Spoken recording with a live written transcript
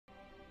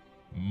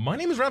My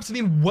name is Rhapsody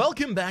and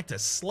welcome back to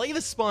Slay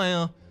the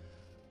Spire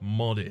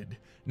Modded.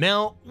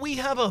 Now, we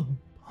have a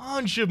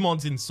bunch of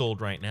mods installed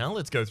right now.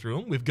 Let's go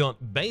through them. We've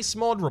got Base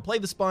Mod, Replay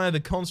the Spire,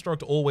 the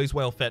Construct Always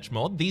Whale Fetch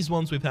mod. These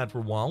ones we've had for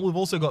a while. We've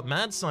also got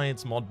Mad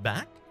Science mod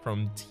back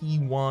from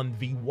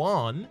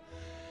T1v1.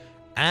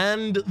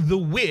 And The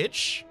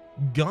Witch,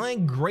 Guy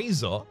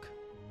Greyzock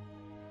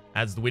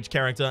as the Witch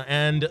character,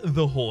 and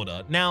the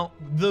Hoarder. Now,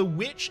 the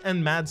Witch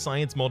and Mad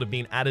Science mod have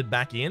been added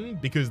back in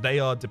because they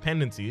are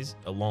dependencies,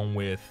 along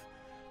with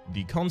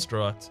the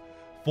Construct,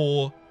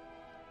 for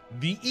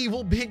the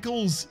Evil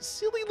Pickles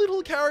silly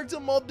little character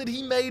mod that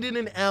he made in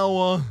an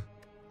hour.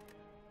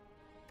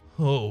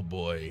 Oh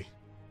boy.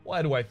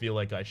 Why do I feel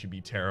like I should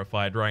be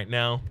terrified right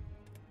now?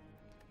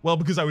 Well,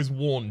 because I was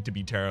warned to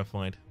be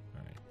terrified.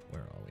 Alright,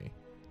 where are we?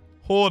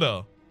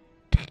 Hoarder.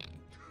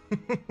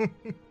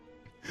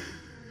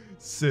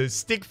 So,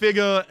 stick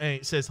figure, and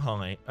it says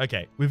hi.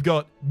 Okay, we've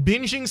got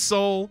Binging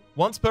Soul.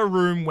 Once per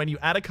room, when you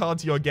add a card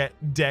to your deck,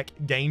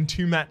 gain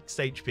 2 max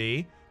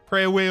HP.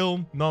 Prayer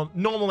Wheel,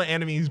 normal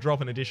enemies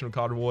drop an additional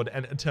card reward,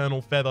 and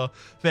Eternal Feather.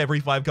 For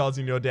every 5 cards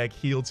in your deck,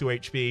 heal 2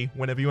 HP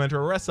whenever you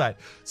enter a rest site.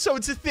 So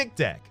it's a thick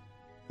deck.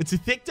 It's a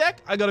thick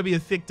deck? I gotta be a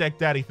thick deck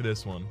daddy for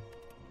this one.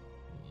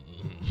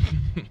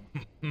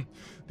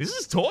 This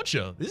is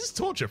torture. This is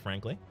torture,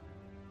 frankly.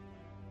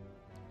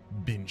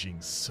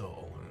 Binging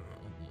Soul.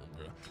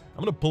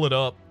 I'm gonna pull it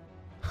up.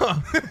 Huh.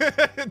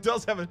 It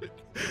does have a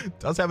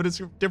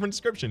different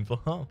description for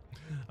huh. All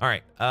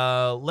right,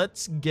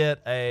 let's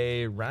get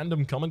a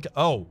random common.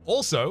 Oh,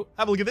 also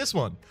have a look at this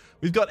one.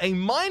 We've got a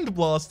Mind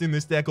Blast in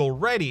this deck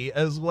already,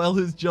 as well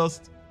as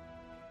just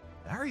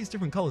various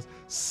different colors.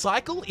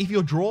 Cycle if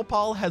your draw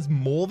pile has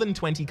more than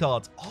 20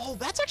 cards. Oh,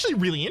 that's actually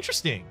really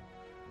interesting.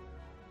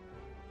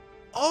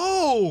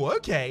 Oh,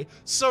 okay.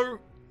 So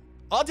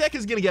our deck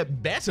is gonna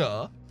get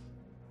better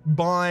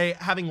by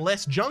having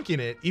less junk in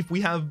it if we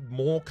have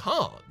more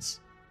cards.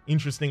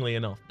 Interestingly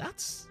enough,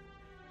 that's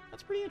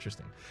pretty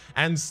interesting.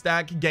 And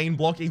stack gain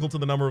block equal to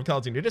the number of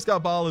cards in your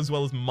discard pile, as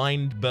well as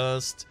Mind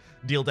Burst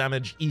deal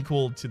damage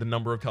equal to the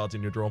number of cards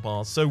in your draw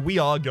pile. So we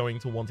are going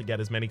to want to get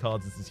as many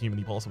cards as is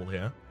humanly possible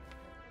here.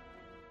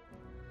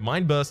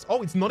 Mind Burst.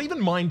 Oh, it's not even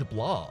Mind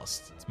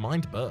Blast. It's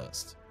Mind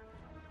Burst.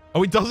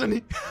 Oh, it doesn't.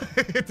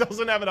 It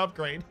doesn't have an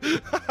upgrade.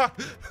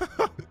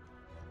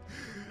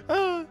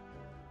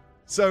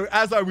 So,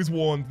 as I was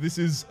warned, this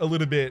is a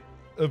little bit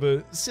of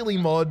a silly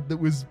mod that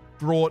was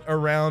brought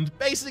around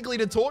basically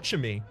to torture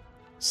me.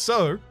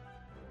 So,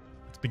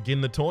 let's begin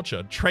the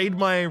torture. Trade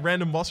my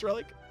random boss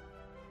relic?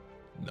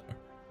 No.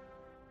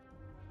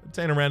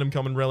 Obtain a random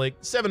common relic.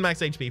 7 max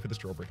HP for the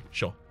strawberry.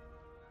 Sure.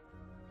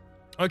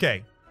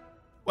 Okay.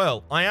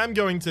 Well, I am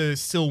going to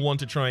still want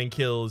to try and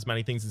kill as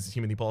many things as is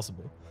humanly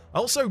possible. I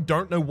also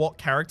don't know what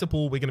character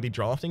pool we're going to be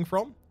drafting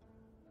from.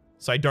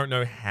 So I don't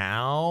know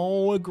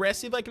how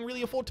aggressive I can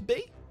really afford to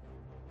be.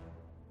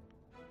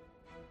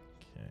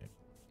 Okay.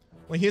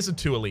 Well, here's a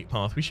 2 elite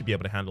path. We should be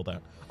able to handle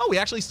that. Oh, we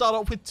actually start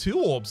off with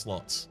 2 orb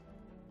slots.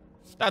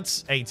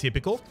 That's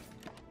atypical.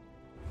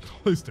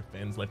 Close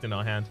defense left in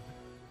our hand.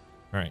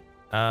 All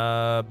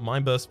right.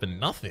 Mind Burst for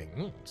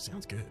nothing.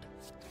 Sounds good.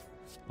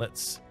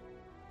 Let's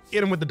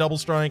hit him with the double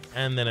strike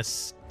and then a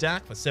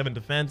stack for 7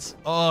 defense.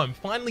 Oh, I'm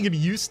finally going to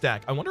use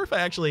stack. I wonder if I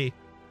actually...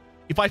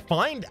 If I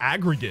find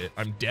aggregate,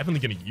 I'm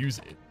definitely going to use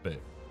it, but...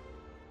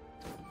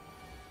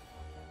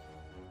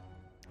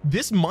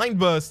 This Mind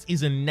Burst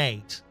is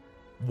innate.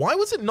 Why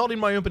was it not in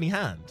my opening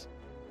hand?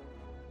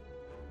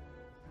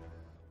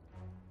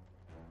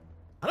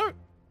 I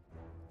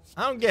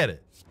don't get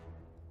it.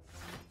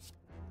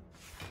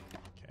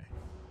 Okay.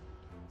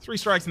 3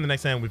 strikes in the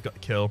next hand, we've got the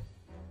kill.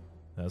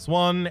 There's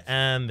 1,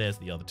 and there's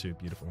the other 2.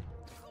 Beautiful.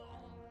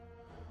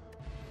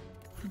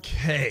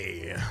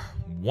 Okay.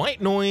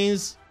 White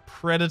Noise...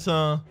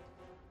 Predator,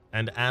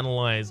 and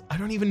Analyze. I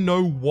don't even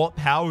know what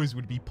powers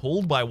would be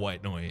pulled by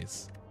White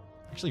Noise.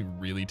 Actually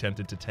really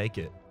tempted to take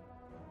it.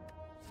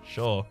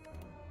 Sure.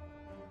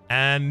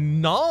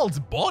 And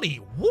Gnarled Body.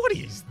 What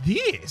is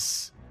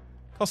this?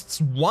 Costs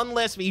 1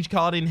 less for each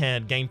card in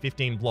hand, gain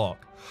 15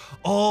 block.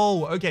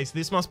 Oh, okay, so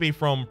this must be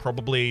from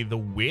probably the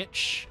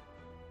Witch.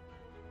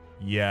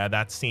 Yeah,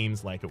 that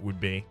seems like it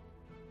would be.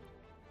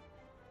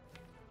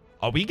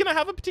 Are we gonna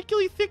have a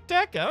particularly thick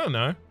deck? I don't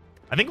know.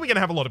 I think we're going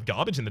to have a lot of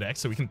garbage in the deck,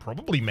 so we can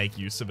probably make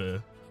use of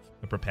a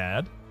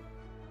prepared.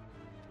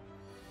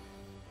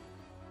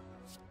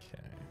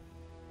 Okay.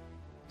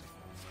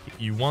 Hit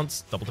you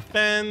once, double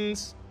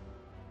defense.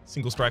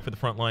 Single strike for the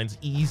front lines,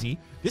 easy.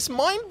 This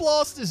Mind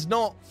Blast is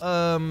not,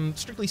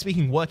 strictly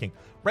speaking, working.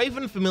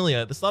 Raven Familiar.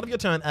 At the start of your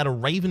turn, add a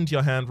Raven to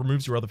your hand,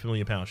 removes your other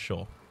familiar power.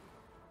 Sure.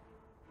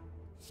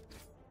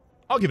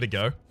 I'll give it a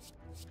go.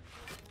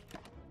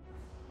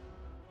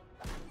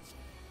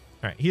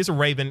 All right, here's a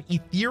Raven.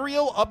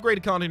 Ethereal, upgrade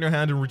a card in your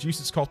hand and reduce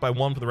its cost by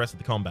 1 for the rest of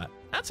the combat.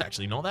 That's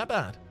actually not that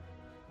bad.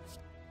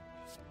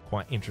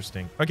 Quite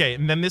interesting. Okay,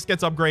 and then this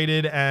gets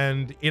upgraded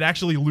and it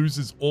actually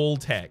loses all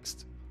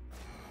text.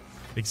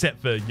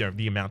 Except for, you know,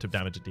 the amount of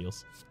damage it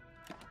deals.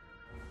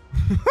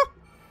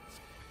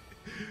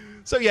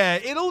 So yeah,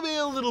 it'll be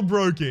a little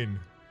broken.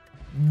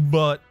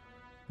 but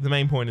the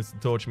main point is to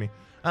torture me.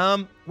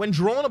 When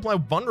drawn, apply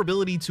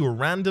vulnerability to a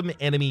random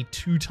enemy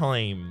 2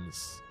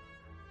 times.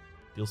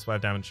 Deals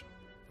 5 damage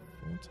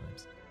 4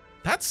 times.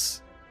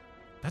 That's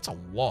a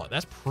lot.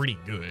 That's pretty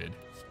good.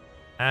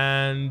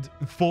 And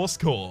Force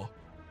Core.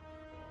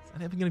 Is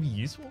that ever going to be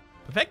useful?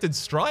 Perfected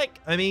Strike?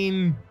 I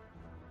mean,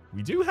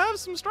 we do have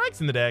some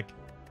strikes in the deck.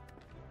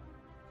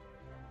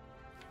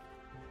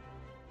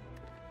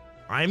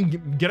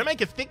 I'm gonna make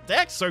a thick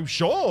deck, so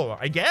sure,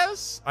 I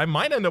guess. I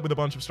might end up with a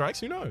bunch of strikes,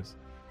 who knows?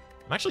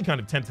 I'm actually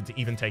kind of tempted to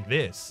even take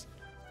this.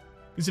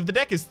 Because if the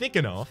deck is thick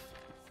enough,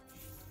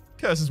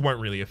 curses won't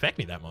really affect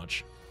me that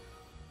much.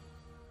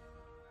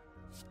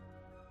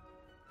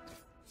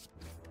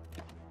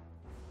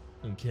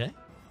 Okay.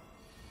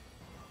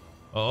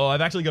 Oh,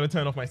 I've actually got to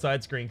turn off my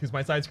side screen, because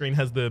my side screen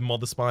has the Mod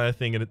the Spire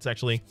thing, and it's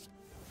actually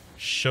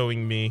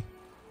showing me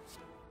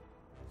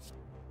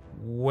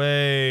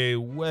way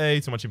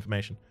too much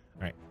information.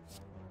 All right.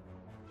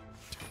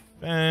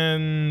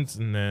 Defend,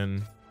 and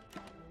then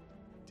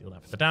deal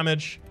that for the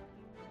damage.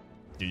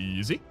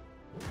 Easy.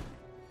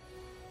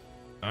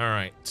 All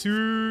right.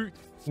 2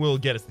 will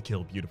get us the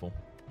kill. Beautiful.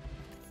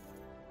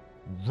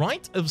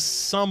 Rite of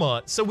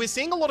Summer. So we're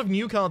seeing a lot of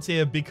new cards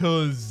here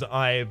because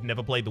I've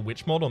never played the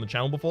Witch mod on the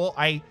channel before.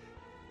 I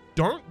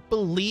don't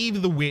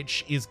believe the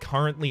Witch is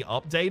currently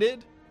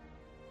updated.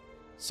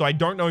 So I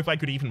don't know if I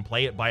could even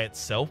play it by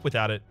itself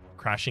without it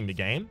crashing the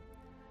game.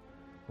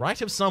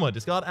 Rite of Summer.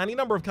 Discard any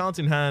number of cards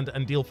in hand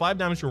and deal 5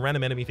 damage to a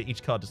random enemy for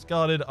each card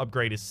discarded.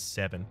 Upgrade is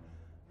 7.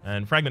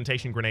 And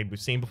Fragmentation Grenade we've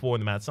seen before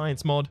in the Mad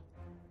Science mod.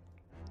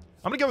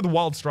 I'm going to go with the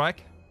Wild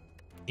Strike.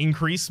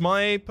 Increase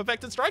my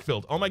Perfected Strike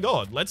build. Oh my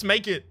god. Let's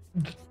make it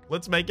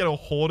a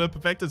Hoarder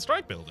Perfected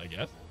Strike build, I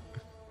guess.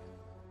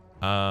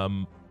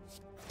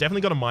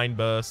 Definitely got a Mind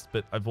Burst,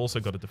 but I've also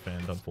got to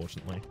defend,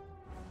 unfortunately.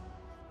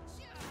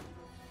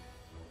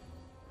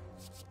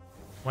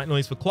 White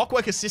Noise for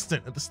Clockwork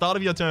Assistant. At the start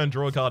of your turn,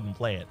 draw a card and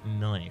play it.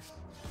 Nice.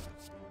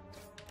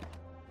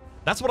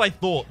 That's what I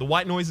thought. The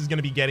White Noise is going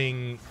to be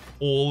getting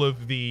all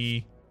of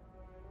the...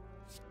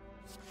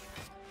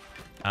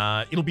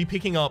 it'll be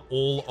picking up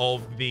all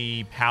of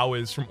the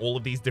powers from all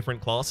of these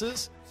different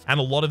classes. And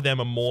a lot of them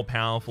are more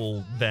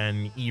powerful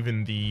than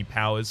even the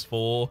powers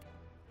for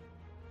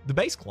the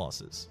base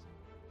classes.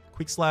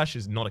 Quick Slash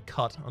is not a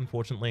cut,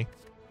 unfortunately.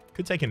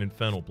 Could take an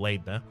Infernal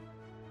Blade there.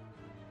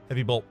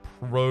 Heavy Bolt,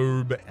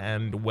 Probe,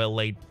 and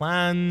Well-Laid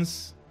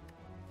Plans.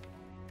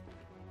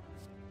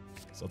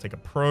 So I'll take a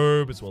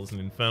Probe as well as an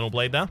Infernal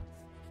Blade there.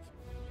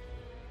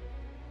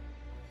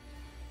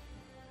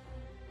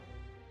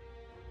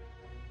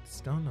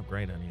 Can't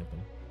upgrade any of them.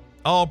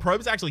 Oh,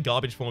 Probe's actually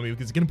garbage for me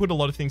because it's going to put a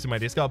lot of things in my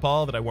discard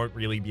pile that I won't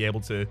really be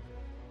able to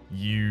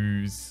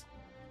use.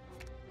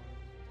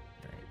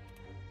 Right.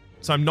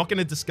 So I'm not going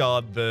to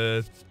discard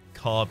the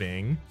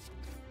Carving.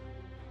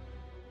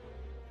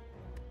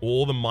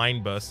 Or the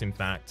Mind Burst, in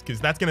fact, because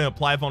that's going to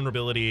apply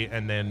vulnerability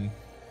and then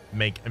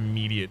make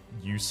immediate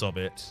use of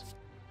it.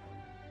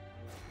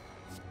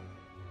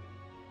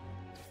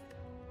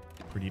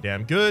 Pretty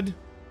damn good.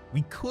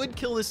 We could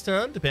kill this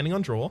turn, depending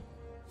on draw.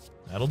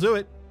 That'll do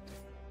it.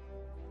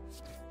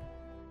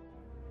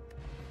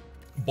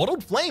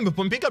 Bottled Flame.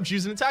 Upon pickup,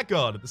 choose an attack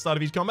card. At the start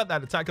of each combat,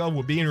 that attack card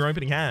will be in your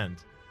opening hand.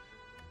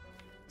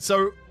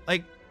 So,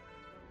 like,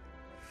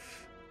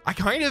 I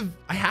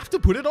have to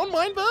put it on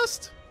Mind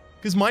Burst.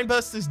 Because Mind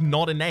Burst is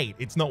not innate.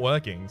 It's not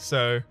working.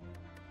 So,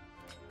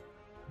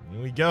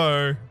 here we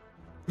go.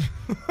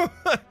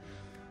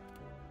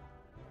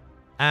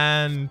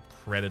 And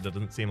Predator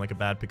doesn't seem like a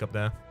bad pickup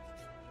there.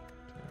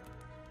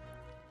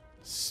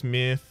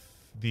 Smith.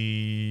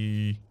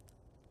 The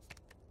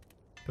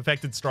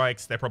Perfected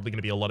Strikes, they're probably going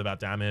to be a lot about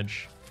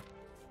damage.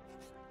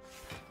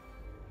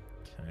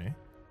 Okay.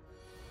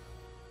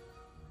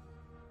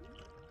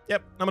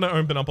 Yep, I'm going to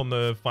open up on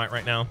the fight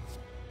right now.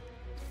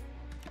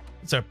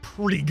 It's a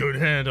pretty good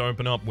hand to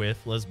open up with,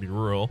 let's be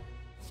real.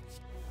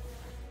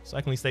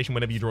 Cycling Station,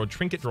 whenever you draw a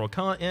trinket, draw a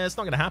card. Yeah, it's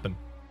not going to happen.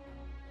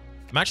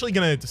 I'm actually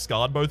going to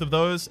discard both of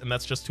those, and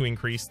that's just to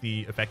increase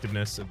the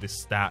effectiveness of this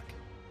stack.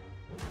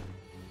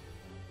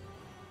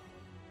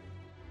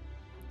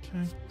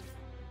 Okay.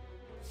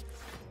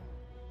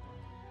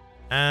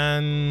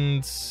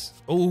 And...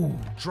 oh,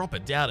 drop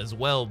it down as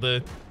well.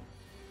 The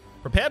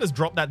Prepared has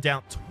dropped that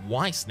down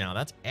twice now.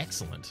 That's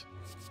excellent.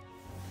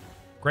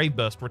 Grave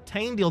Burst.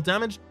 Retain, deal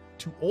damage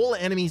to all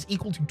enemies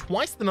equal to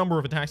twice the number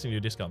of attacks in your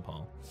discard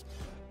pile.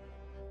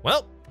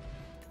 Well,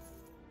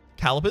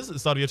 Calipers at the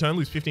start of your turn,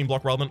 lose 15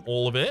 block rather than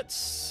all of it.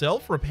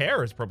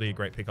 Self-Repair is probably a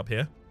great pickup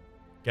here.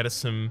 Get us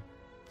some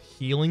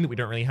healing that we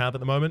don't really have at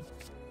the moment.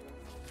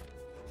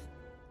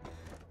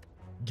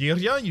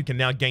 Girya, you can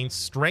now gain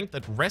strength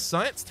at rest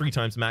sites 3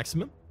 times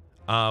maximum.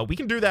 We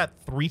can do that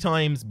 3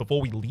 times before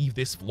we leave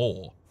this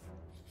floor.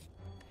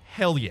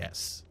 Hell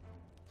yes.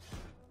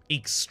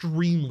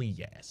 Extremely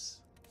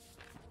yes.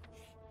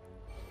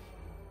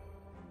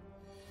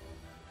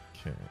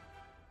 Okay.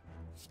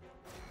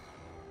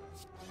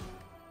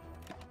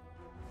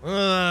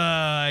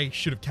 I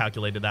should have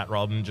calculated that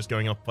rather than just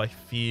going off by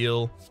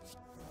feel.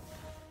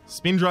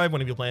 Spin drive,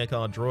 whenever you play a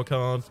card, draw a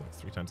card. That's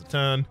 3 times a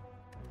turn.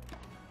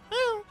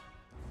 Well.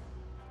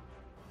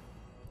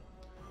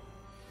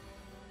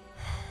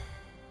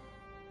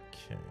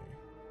 Okay.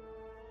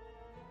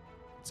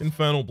 It's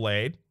Infernal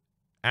Blade.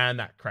 And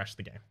that crashed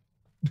the game.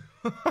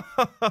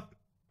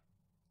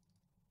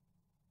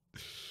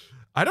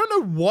 I don't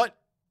know what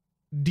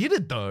did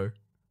it, though.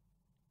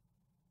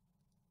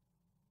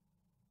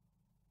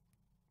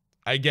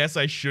 I guess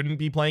I shouldn't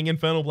be playing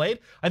Infernal Blade.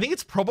 I think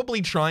it's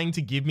probably trying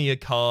to give me a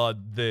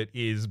card that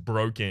is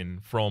broken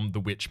from the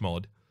Witch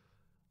mod.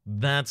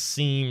 That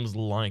seems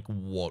like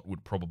what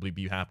would probably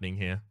be happening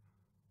here.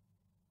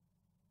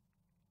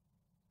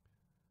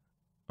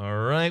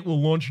 Alright,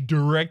 we'll launch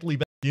directly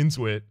back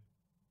into it.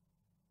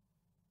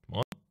 Come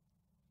on.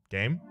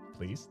 Game,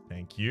 please.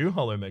 Thank you.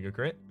 Hollow Mega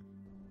Crit.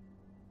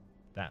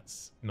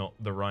 That's not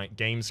the right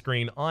game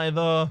screen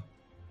either.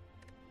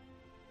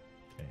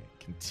 Okay,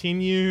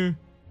 continue.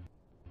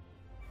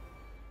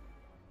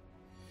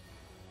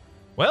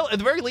 Well, at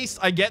the very least,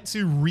 I get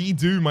to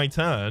redo my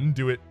turn.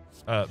 Do it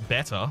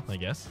better, I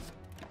guess.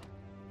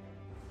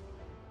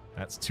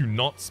 That's to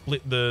not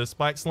split the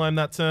Spike Slime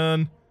that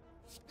turn.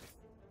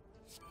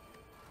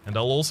 And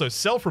I'll also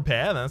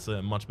self-repair. That's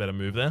a much better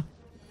move there.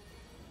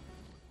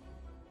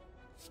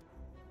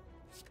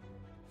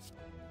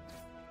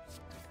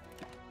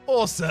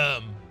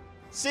 Awesome.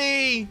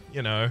 See?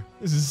 You know,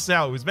 this is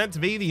how it was meant to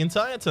be the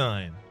entire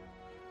time.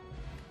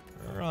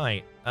 All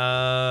right.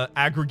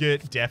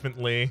 Aggregate,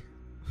 definitely.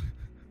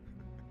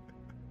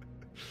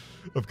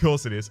 Of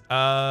course it is.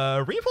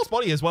 Reinforced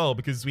body as well,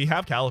 because we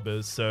have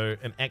calibers, so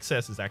an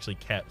excess is actually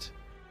kept.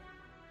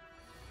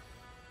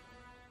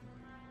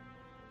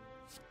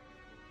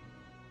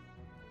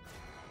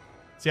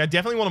 See, I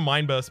definitely want to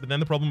Mind Burst, but then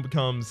the problem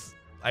becomes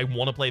I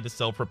want to play the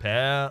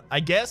self-repair.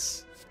 I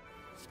guess,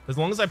 as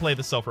long as I play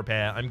the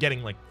self-repair, I'm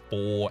getting like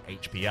 4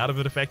 HP out of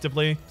it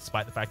effectively,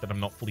 despite the fact that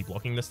I'm not fully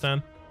blocking this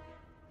turn.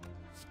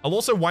 I'll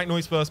also White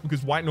Noise first,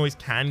 because White Noise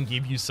can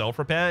give you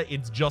self-repair.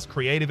 It's just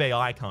Creative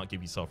AI can't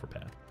give you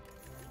self-repair.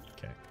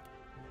 Okay.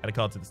 Add a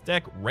card to this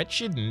deck.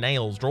 Wretched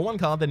Nails. Draw 1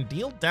 card, then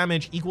deal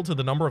damage equal to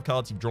the number of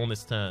cards you've drawn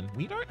this turn.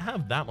 We don't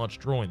have that much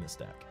draw in this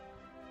deck.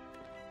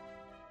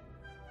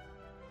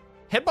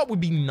 Headbutt would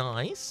be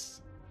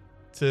nice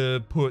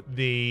to put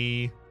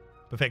the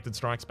Perfected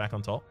Strikes back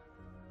on top.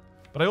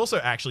 But I also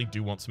actually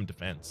do want some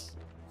defense. So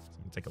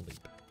I'm going to take a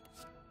leap.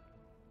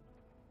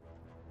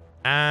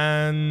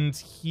 And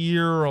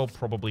here I'll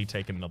probably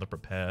take another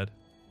Prepared.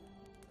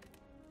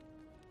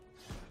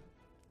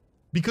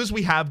 Because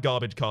we have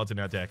garbage cards in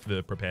our deck,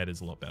 the Prepared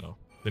is a lot better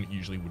than it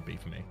usually would be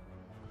for me.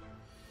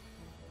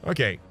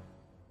 Okay.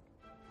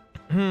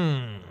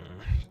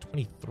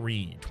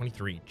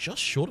 23.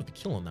 Just short of the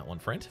kill on that one,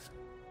 friend.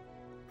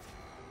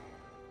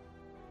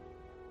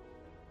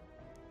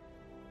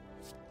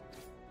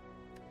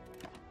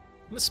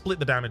 I'm going to split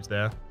the damage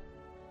there.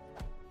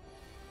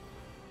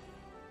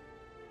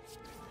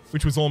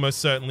 Which was almost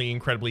certainly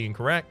incredibly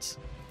incorrect.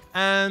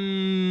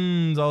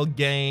 And I'll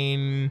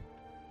gain...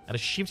 Add a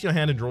shift to your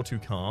hand and draw 2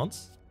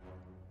 cards.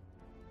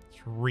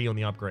 3 on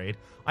the upgrade.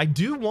 I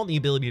do want the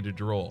ability to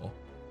draw.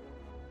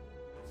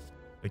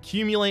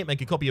 Accumulate, make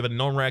a copy of a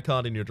non-rare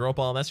card in your draw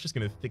pile. That's just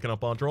going to thicken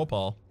up our draw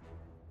pile.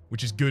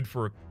 Which is good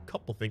for a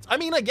couple things. I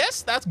mean, I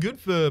guess that's good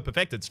for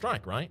Perfected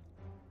Strike, right?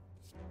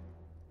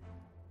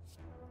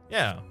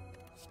 Yeah.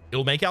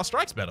 It'll make our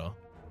strikes better.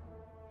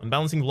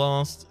 Unbalancing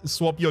Blast,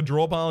 swap your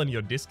draw pile and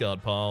your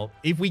discard pile.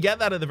 If we get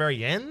that at the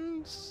very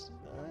end...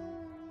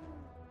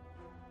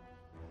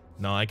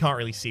 No, I can't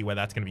really see where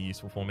that's going to be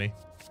useful for me.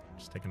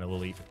 Just taking a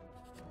little leap.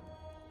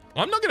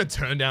 I'm not going to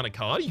turn down a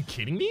card. Are you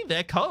kidding me?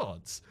 They're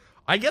cards.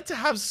 I get to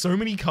have so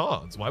many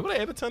cards. Why would I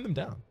ever turn them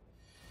down?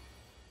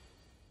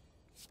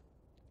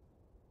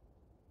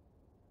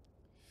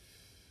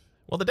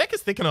 Well, the deck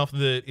is thick enough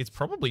that it's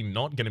probably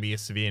not going to be a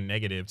severe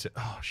negative to...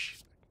 Oh,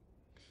 shit.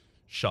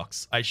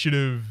 Shucks. I should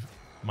have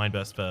Mind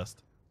Burst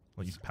first.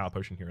 I'll use Power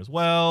Potion here as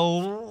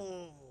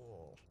well.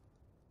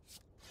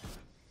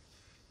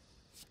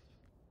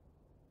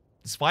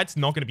 This fight's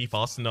not going to be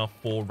fast enough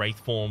for Wraith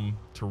Form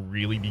to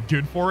really be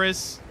good for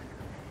us.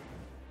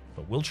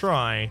 But we'll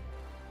try.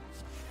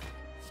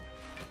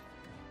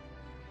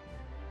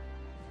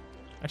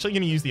 Actually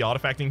going to use the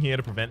Artifacting here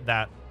to prevent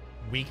that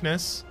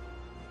weakness.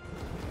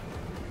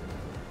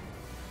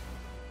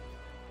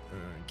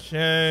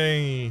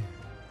 Okay.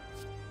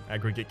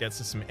 Aggregate gets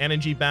us some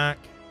energy back.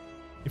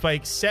 If I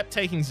accept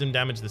taking some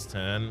damage this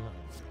turn,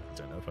 I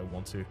don't know if I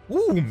want to.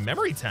 Ooh,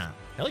 Memory Tap.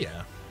 Hell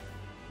yeah.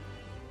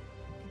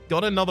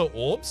 Got another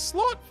orb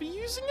slot for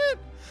using it?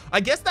 I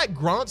guess that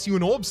grants you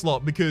an orb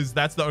slot because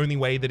that's the only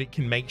way that it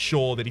can make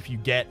sure that if you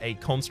get a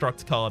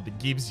construct card that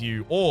gives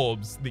you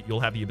orbs, that you'll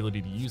have the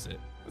ability to use it.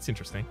 That's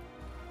interesting.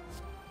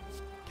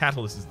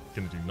 Catalyst is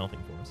going to do nothing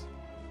for us.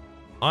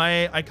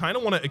 I kind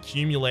of want to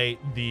accumulate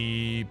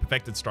the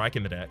Perfected Strike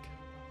in the deck.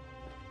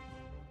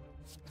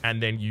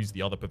 And then use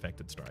the other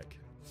Perfected Strike.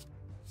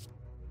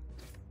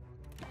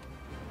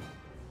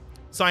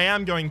 So I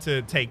am going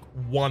to take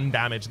 1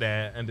 damage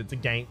there, and it's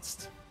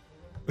against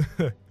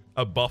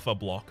a buffer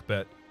block,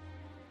 but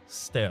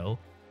Still.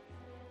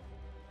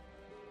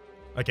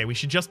 Okay, we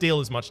should just deal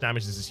as much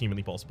damage as is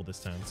humanly possible this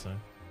turn, so.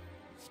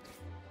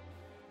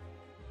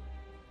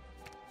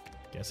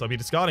 Guess I'll be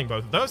discarding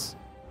both of those.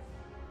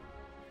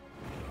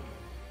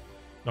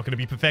 Not going to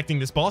be perfecting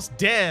this boss.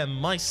 Damn,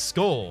 my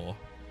score.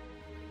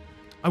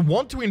 I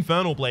want to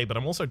Infernal Blade, but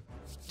I'm also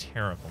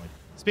terrified.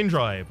 Spin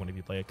Drive. Whenever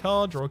you play a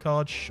card, draw a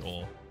card.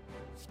 Sure.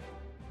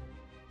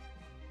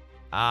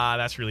 Ah,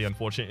 that's really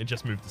unfortunate. It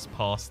just moved us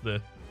past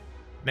the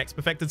next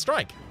perfected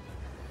strike.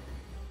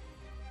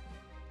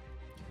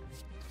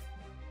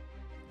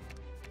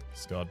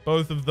 Discard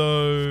both of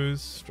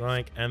those.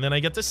 Strike. And then I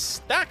get to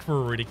stack for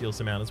a ridiculous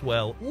amount as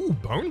well. Ooh,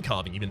 Bone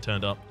Carving even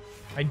turned up.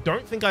 I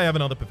don't think I have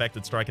another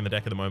perfected strike in the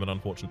deck at the moment,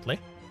 unfortunately.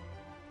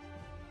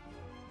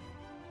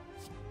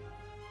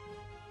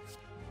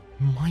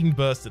 Mind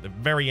Burst at the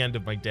very end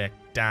of my deck.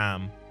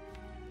 Damn.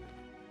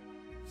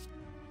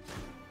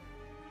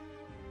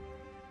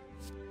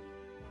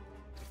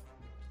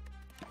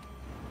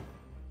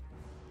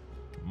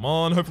 Come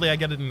on, hopefully I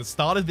get it in the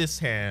start of this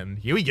hand.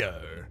 Here we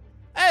go.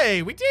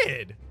 Hey, we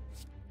did.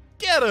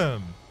 Get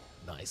him.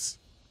 Nice.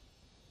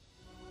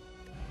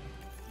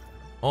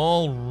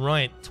 All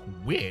right,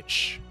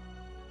 Twitch.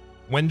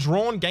 When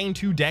drawn, gain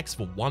 2 decks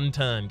for 1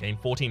 turn. Gain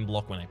 14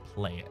 block when I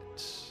play it.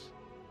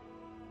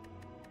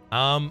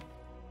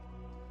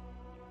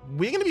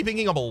 We're going to be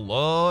picking up a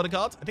lot of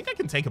cards. I think I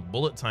can take a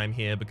bullet time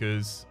here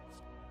because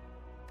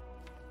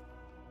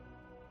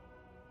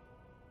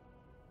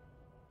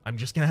I'm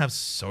just going to have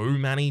so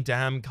many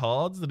damn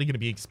cards that are going to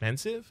be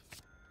expensive.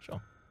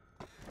 Sure.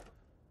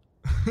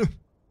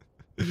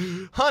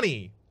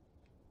 Honey,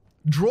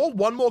 draw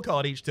 1 more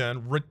card each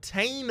turn,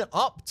 retain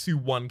up to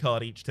 1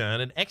 card each turn,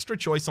 an extra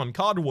choice on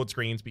card reward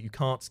screens, but you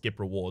can't skip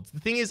rewards. The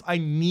thing is, I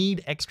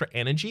need extra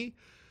energy,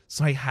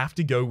 so I have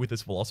to go with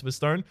this Philosopher's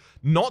Stone.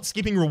 Not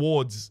skipping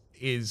rewards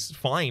is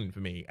fine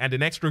for me, and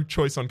an extra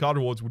choice on card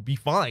rewards would be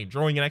fine.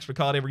 Drawing an extra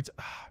card every time.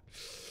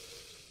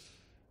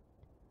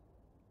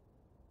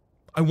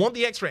 I want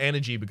the extra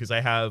energy because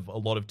I have a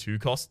lot of 2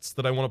 costs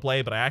that I want to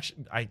play, but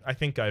I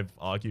think I've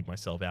argued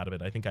myself out of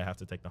it. I think I have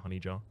to take the Honey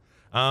Jar.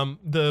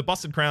 The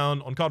Busted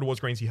Crown, on card reward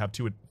screens, you have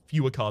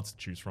fewer cards to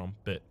choose from,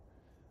 but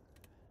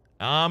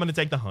I'm going to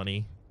take the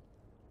Honey.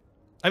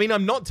 I mean,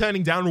 I'm not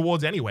turning down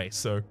rewards anyway,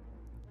 so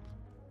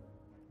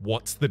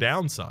what's the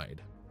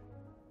downside?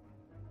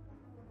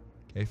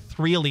 Okay,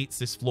 3 elites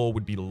this floor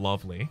would be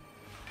lovely.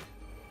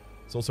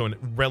 It's also a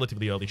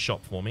relatively early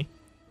shop for me.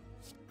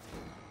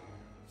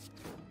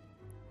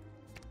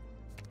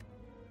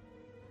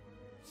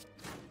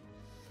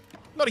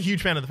 Not a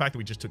huge fan of the fact that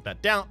we just took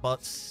that down,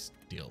 but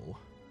still.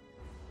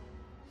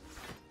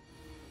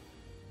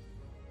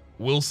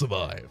 We'll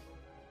survive.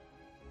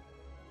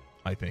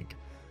 I think.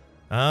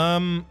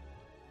 Okay.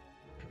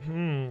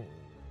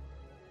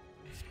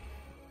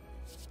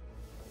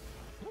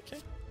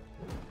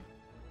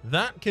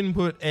 That can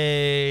put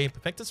a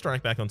Perfected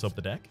Strike back on top of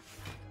the deck.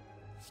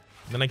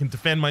 Then I can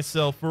defend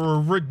myself for a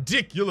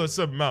ridiculous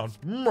amount.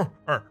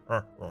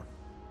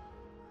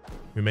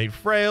 We made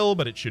Frail,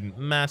 but it shouldn't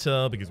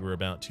matter because we're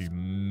about to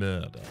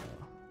murder.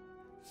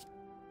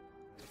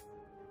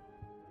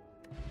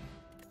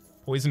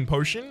 Poison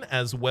Potion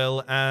as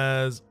well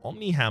as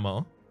Omni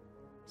Hammer.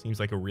 Seems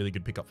like a really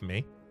good pickup for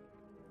me.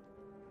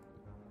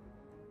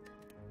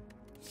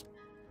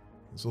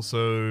 There's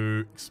also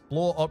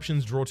Explore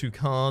options, draw 2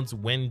 cards.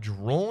 When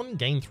drawn,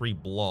 gain 3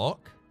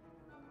 block.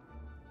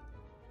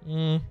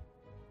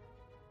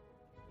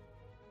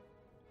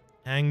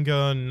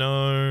 Anger,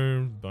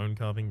 no. Bone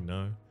Carving,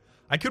 no.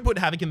 I could put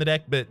Havoc in the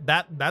deck, but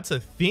that's a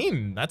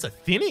thinning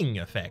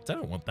effect. I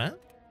don't want that.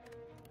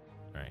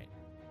 All right.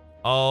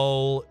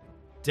 I'll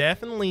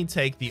definitely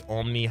take the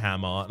Omni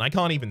Hammer, and I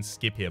can't even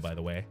skip here, by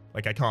the way.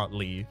 Like, I can't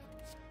leave.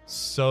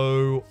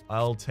 So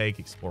I'll take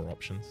Explore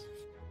options.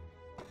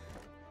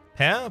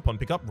 Pair, upon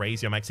pickup,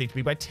 raise your max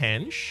HP by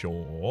 10.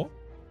 Sure.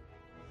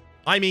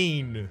 I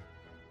mean,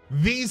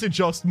 these are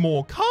just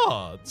more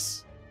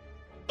cards.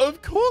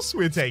 Of course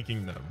we're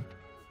taking them.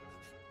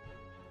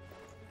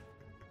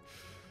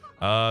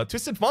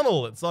 Twisted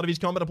Funnel. At the start of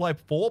each combat, apply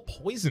 4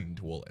 poison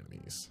to all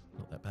enemies.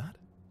 Not that bad.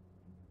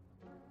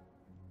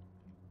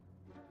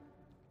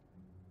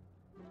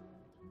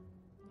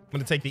 I'm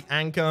going to take the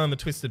Anchor and the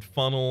Twisted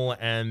Funnel,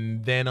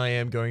 and then I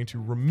am going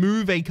to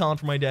remove a card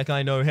from my deck.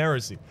 I know,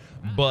 heresy.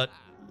 But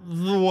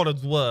for what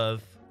it's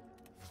worth,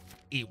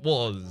 it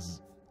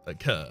was a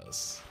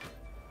curse.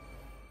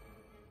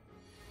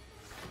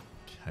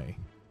 Okay.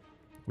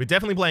 We're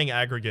definitely playing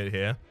aggregate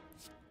here.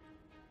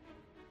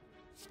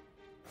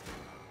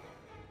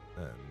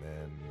 And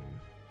then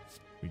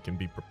we can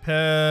be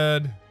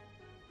prepared.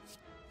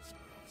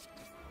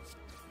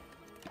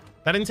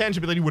 That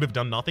intangibility would have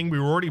done nothing. We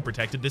were already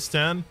protected this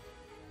turn,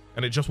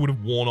 and it just would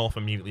have worn off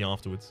immediately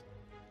afterwards.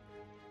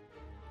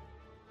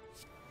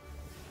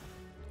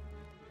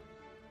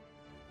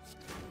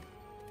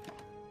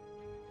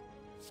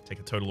 Take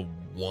a total of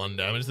 1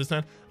 damage this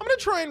turn. I'm going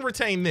to try and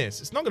retain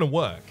this. It's not going to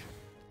work.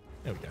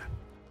 There we go.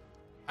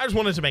 I just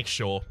wanted to make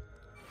sure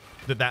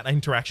that that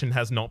interaction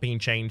has not been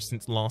changed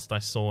since last I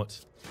saw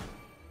it.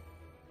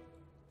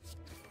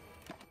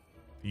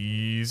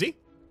 Easy.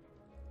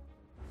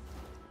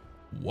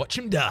 Watch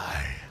him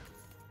die.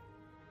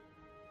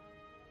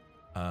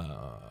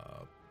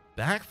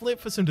 Backflip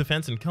for some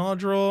defense and card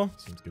draw.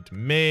 Seems good to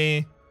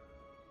me.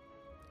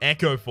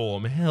 Echo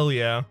Form. Hell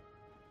yeah.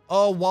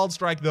 Oh, Wild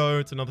Strike, though.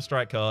 It's another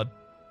strike card.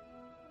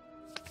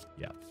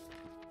 Yeah.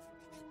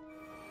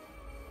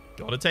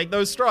 Gotta take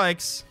those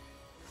strikes.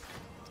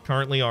 It's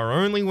currently our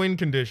only win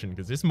condition,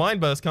 because this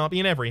Mind Burst can't be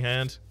in every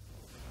hand.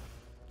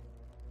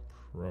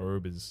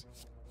 Probe is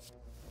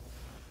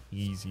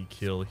easy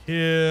kill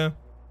here.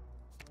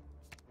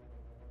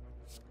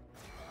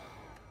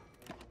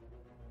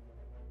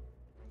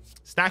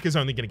 Stack is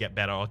only going to get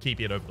better. I'll keep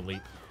it over the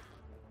leap.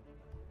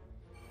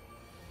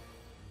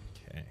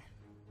 Okay.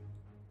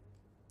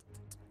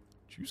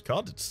 Choose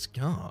card to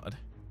discard.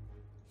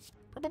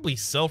 Probably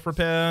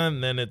self-repair,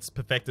 and then it's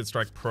Perfected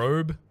Strike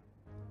Probe.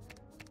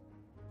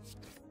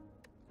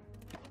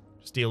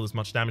 Just deal as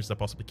much damage as I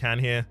possibly can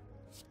here.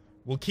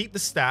 We'll keep the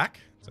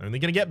stack. It's only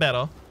going to get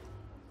better.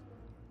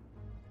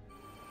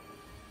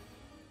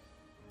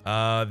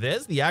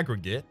 There's the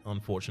aggregate,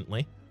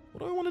 unfortunately.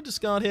 What do I want to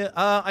discard here?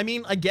 I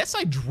mean, I guess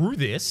I drew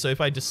this, so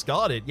if I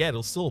discard it, yeah,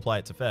 it'll still apply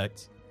its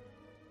effect.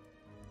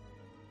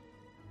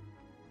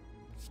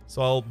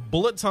 So I'll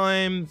bullet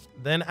time,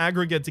 then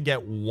aggregate to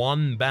get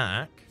 1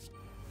 back.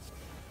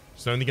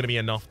 It's only going to be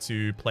enough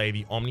to play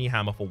the Omni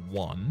Hammer for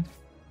 1.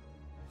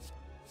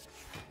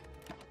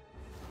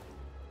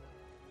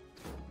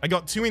 I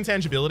got 2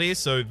 intangibilities,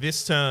 so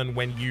this turn,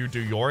 when you do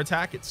your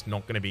attack, it's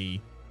not going to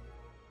be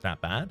that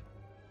bad.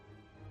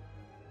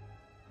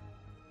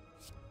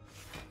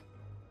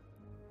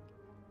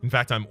 In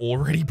fact, I'm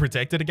already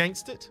protected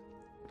against it.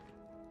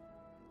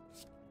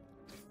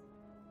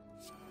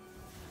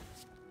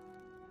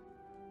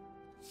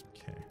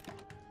 Okay.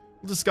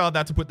 We'll discard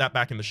that to put that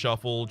back in the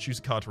shuffle. Choose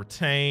a card to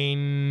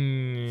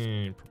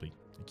retain. Probably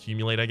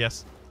accumulate, I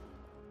guess.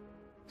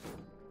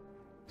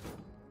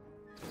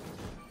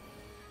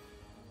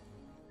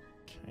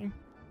 Okay.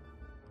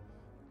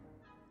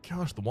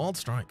 Gosh, the Wild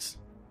Strikes.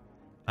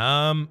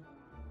 Alright,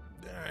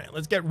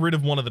 let's get rid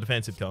of one of the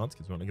defensive cards,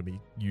 because we're not going to be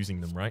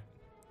using them, right?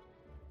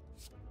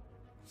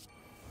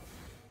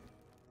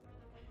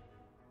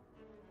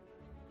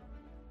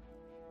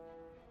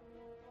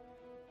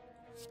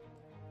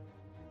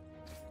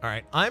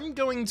 Alright, I'm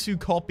going to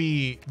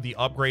copy the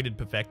upgraded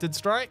Perfected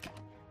Strike.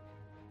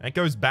 That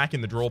goes back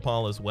in the draw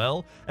pile as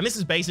well. And this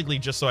is basically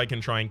just so I can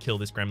try and kill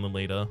this Gremlin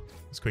Leader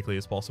as quickly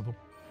as possible.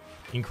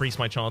 Increase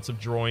my chance of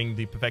drawing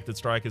the Perfected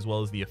Strike as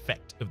well as the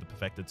effect of the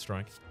Perfected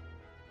Strike.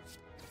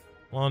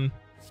 1,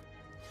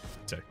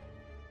 2.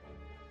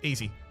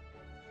 Easy.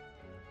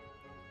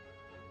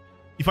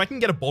 If I can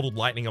get a Bottled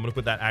Lightning, I'm going to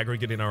put that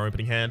aggregate in our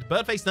opening hand.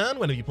 Bird face turn,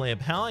 whenever you play a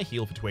power,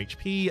 heal for 2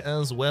 HP,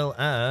 as well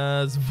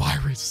as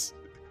Virus.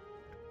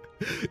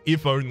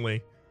 If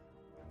only.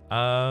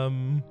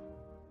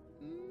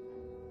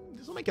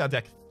 This will make our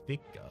deck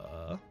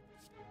thicker.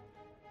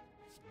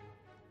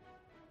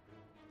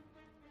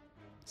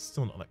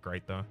 Still not that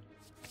great, though.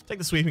 Take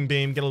the Sweeping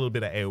Beam, get a little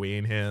bit of AoE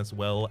in here, as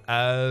well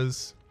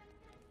as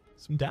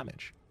some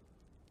damage.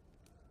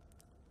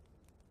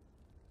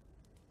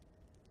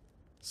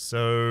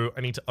 So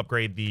I need to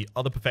upgrade the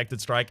other Perfected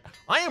Strike.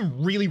 I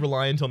am really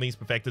reliant on these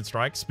Perfected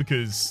Strikes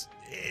because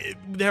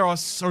there are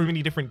so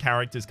many different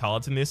characters'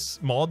 cards in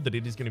this mod that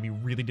it is going to be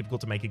really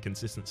difficult to make a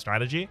consistent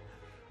strategy.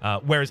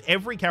 Whereas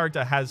every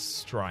character has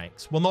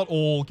strikes. Well, not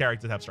all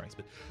characters have strikes,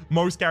 but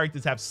most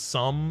characters have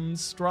some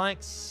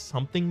strikes.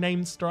 Something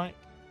named strike.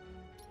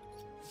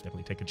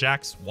 Definitely take a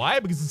Jax. Why?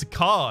 Because it's a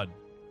card.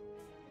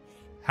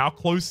 How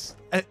close...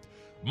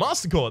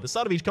 Master Core. At the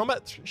start of each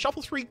combat,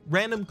 shuffle 3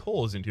 random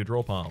cores into your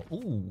draw pile.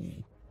 Ooh.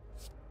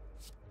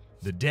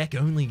 The deck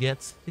only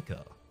gets thicker.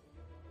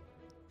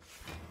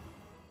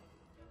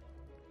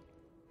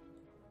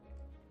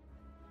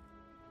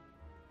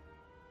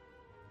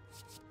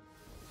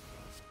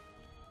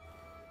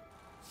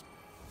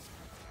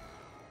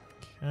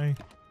 Okay.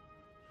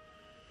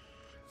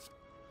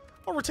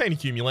 I'll retain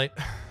Accumulate.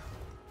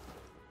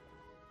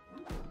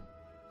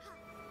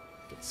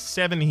 Got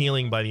 7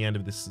 healing by the end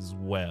of this as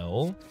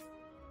well.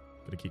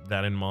 Gotta keep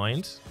that in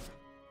mind.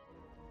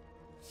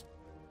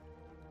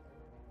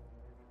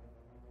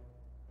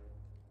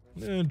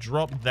 I'm gonna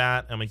drop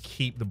that. I'm gonna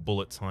keep the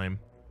bullet time.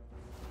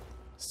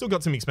 Still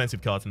got some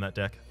expensive cards in that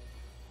deck.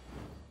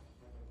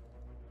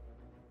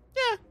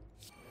 Yeah.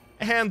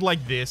 A hand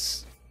like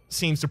this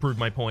seems to prove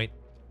my point.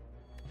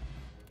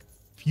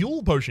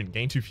 Fuel Potion.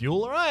 Gain 2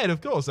 fuel. Alright,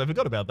 of course. I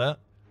forgot about that.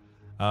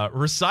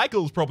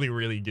 Recycle is probably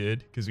really good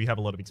because we have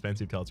a lot of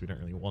expensive cards we don't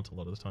really want a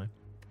lot of the time.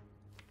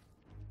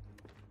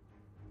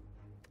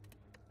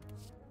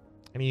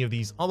 Any of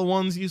these other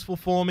ones useful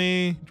for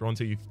me? Draw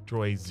until you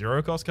draw a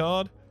 0-cost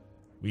card.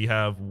 We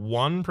have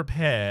 1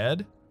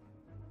 prepared,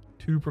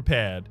 2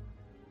 prepared,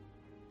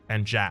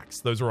 and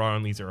Jax. Those are our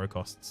only 0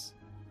 costs.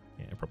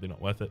 Yeah, probably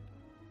not worth it.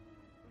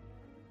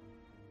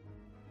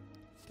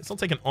 Guess I'll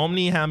take an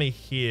Omni Hammer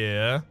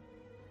here.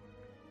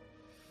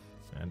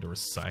 And a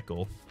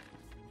Recycle.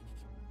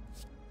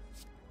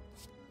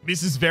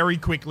 This is very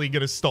quickly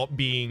going to stop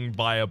being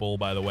viable,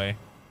 by the way.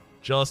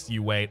 Just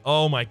you wait.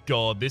 Oh my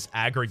god, this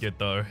aggregate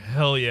though.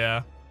 Hell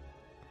yeah.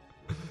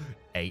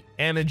 8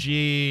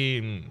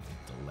 energy.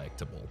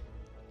 Delectable.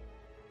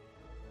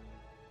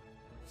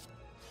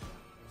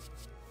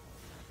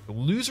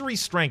 Illusory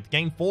strength.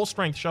 Gain 4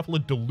 strength. Shuffle a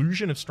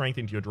delusion of strength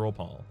into your draw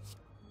pile.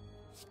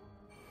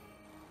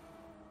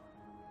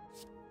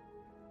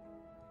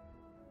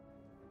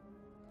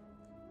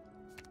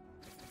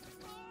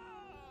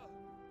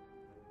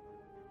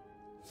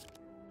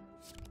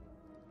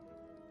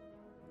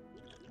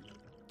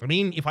 I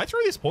mean, if I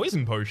throw this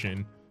poison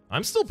potion,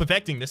 I'm still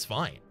perfecting this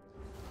fight.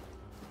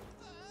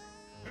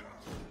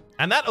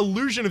 And that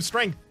illusion of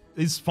strength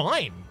is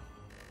fine.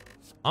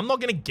 I'm not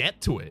going to get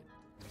to it.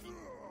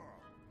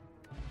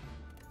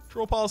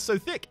 Draw pile's so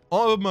thick.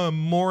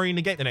 Mori,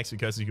 negate the next 2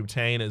 curses you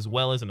obtain, as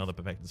well as another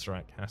perfected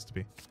strike. Has to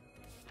be.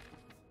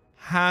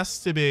 Has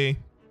to be.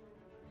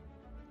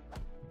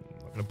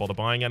 Not going to bother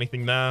buying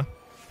anything there.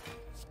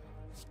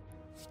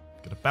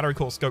 Got a battery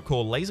core, scope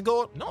core, laser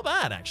core. Not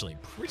bad, actually.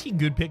 Pretty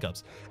good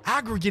pickups.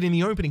 Aggregate in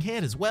the opening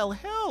hand as well.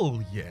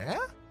 Hell yeah.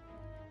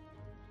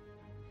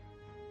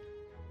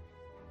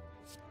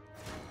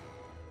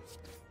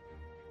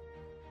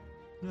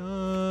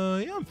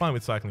 Yeah, I'm fine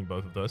with cycling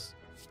both of those.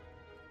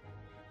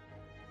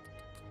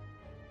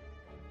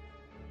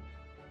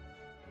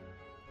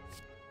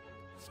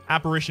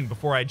 Apparition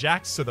before I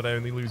jax so that I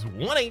only lose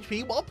 1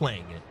 HP while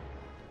playing it.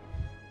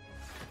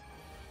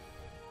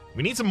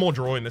 We need some more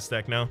draw in this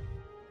deck now.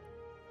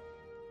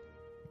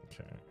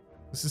 Okay.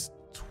 This is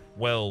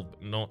 12,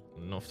 but not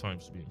enough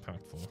times to be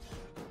impactful.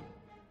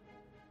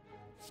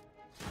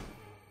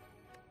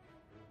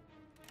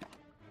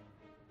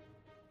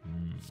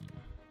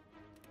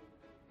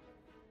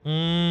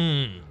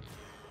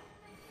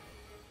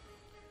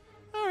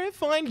 Alright,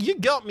 fine. You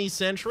got me,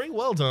 Sentry.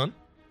 Well done.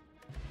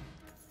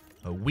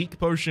 A weak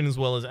potion as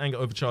well as anger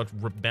overcharge,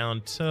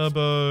 rebound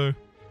turbo.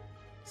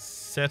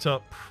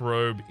 Setup,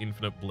 probe,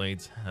 infinite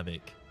blades,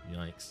 havoc.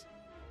 Yikes.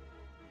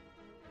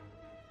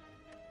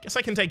 Guess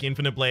I can take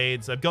infinite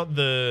blades. I've got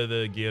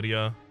the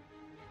Girya.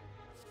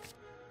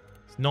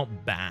 It's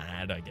not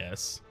bad, I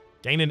guess.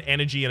 Gain an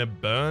energy and a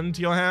burn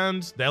to your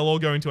hand. They'll all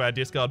go into our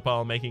discard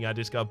pile, making our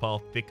discard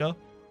pile thicker.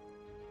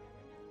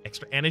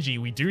 Extra energy.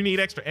 We do need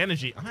extra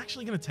energy. I'm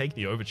actually going to take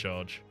the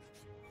overcharge.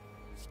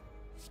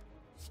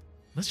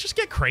 Let's just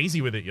get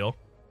crazy with it, yo.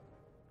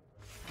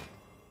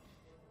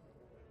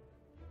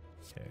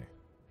 Okay.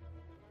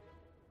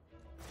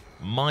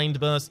 Mind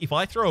Burst. If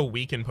I throw a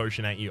weaken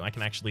potion at you, I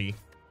can actually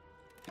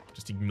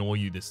just ignore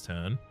you this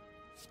turn.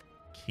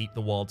 Keep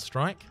the Wild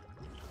Strike.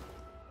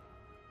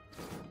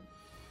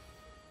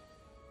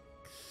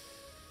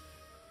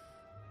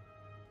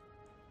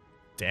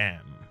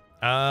 Damn.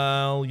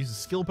 I'll use a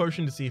skill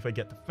potion to see if I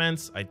get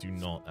defense. I do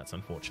not. That's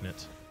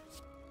unfortunate.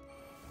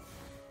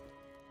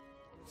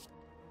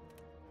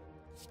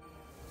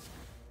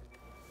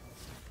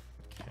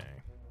 Okay.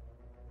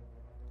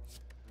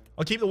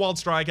 I'll keep the Wild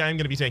Strike. I'm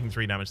going to be taking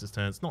 3 damage this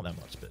turn. It's not that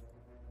much, but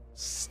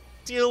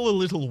still a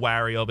little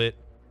wary of it.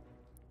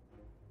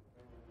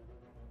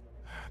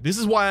 This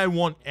is why I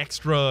want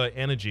extra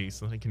energy,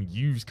 so that I can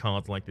use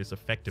cards like this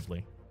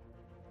effectively.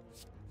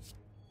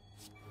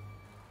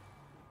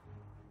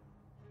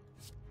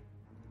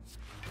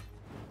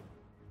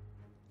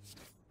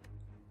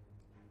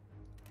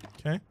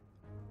 Okay.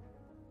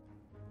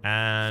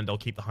 And I'll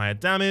keep the higher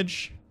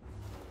damage.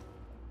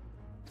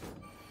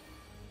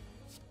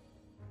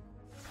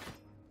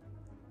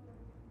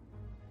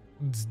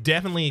 It's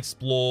definitely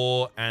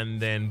explore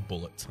and then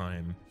bullet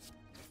time.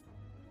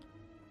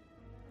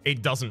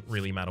 It doesn't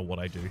really matter what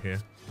I do here.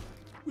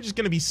 We're just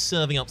going to be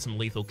serving up some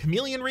lethal.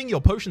 Chameleon Ring,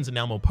 your potions are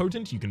now more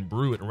potent. You can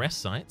brew at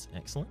rest sites.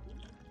 Excellent.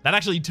 That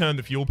actually turned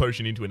the fuel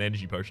potion into an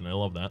energy potion. I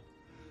love that.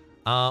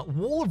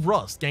 Wall of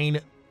Rust.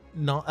 Gain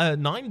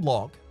 9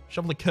 block.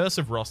 Shovel a Curse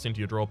of Rust into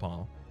your draw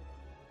pile.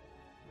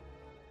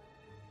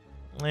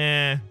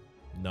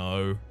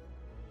 No.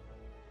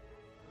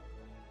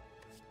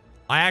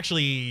 I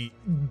actually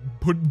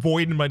put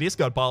Void in my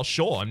discard pile.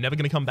 Sure, I'm never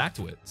going to come back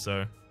to it.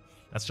 So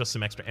that's just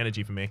some extra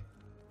energy for me.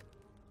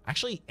 I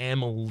actually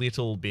am a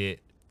little bit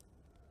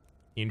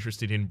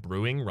interested in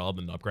brewing rather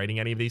than upgrading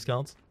any of these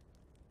cards.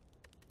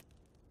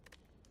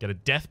 Get a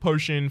Death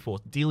Potion for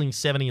dealing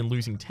 70 and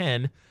losing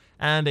 10,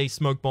 and a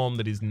Smoke Bomb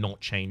that is not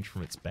changed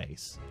from its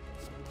base.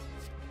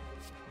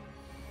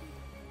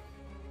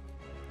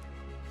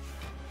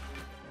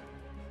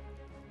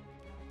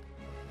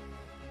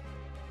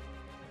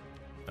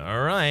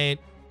 Alright.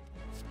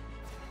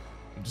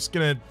 I'm just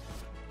gonna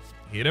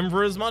hit him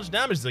for as much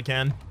damage as I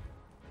can.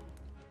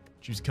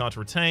 Choose a card to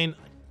retain.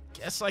 I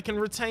guess I can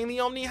retain the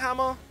Omni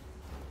Hammer.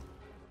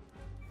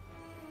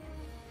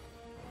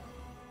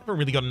 I haven't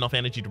really got enough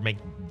energy to make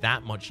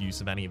that much use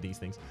of any of these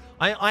things.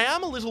 I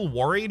am a little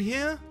worried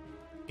here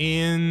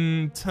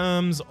in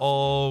terms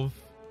of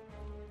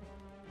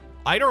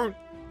I don't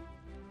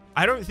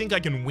think I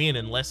can win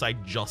unless I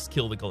just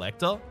kill the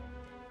Collector.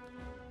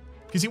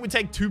 Because it would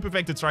take 2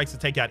 perfected strikes to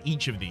take out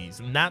each of these,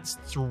 and that's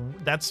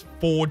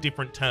 4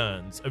 different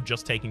turns of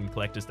just taking the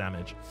collector's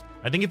damage.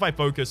 I think if I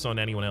focus on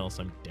anyone else,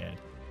 I'm dead.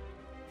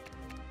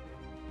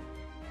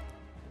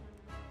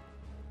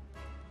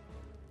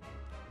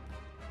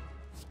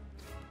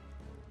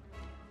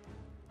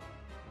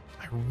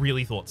 I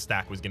really thought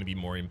stack was going to be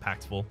more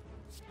impactful.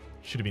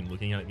 Should have been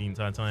looking at it the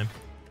entire time.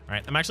 All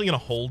right, I'm actually going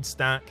to hold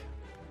stack.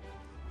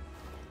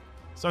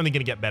 It's only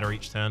going to get better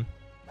each turn.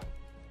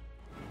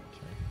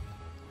 Okay.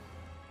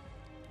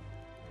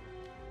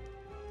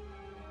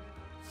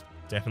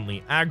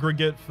 Definitely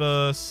aggregate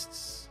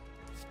first.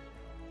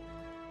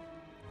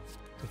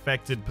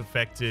 Perfected,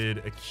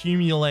 perfected.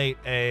 Accumulate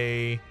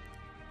a...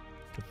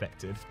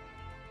 Perfected.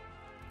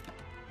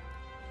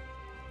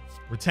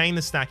 Retain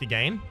the stack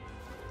again.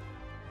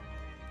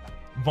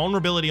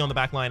 Vulnerability on the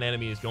backline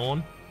enemy is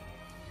gone.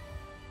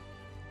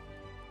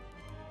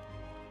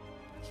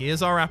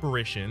 Here's our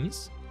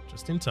apparitions.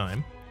 Just in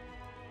time.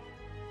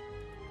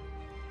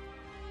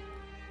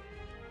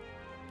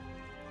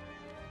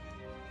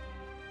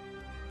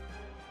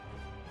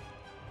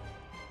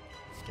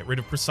 Get rid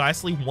of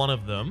precisely one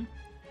of them.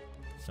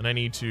 And I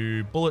need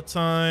to bullet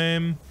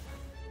time.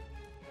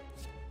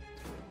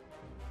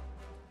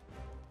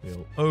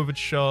 We'll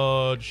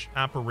overcharge.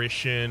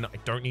 Apparition. I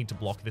don't need to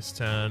block this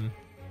turn.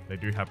 They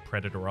do have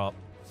Predator up.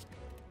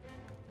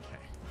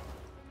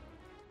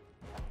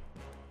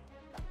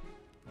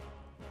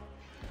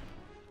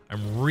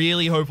 I'm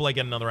really hopeful I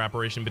get another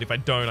apparition, but if I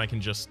don't, I can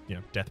just, you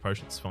know, death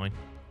potion. It's fine.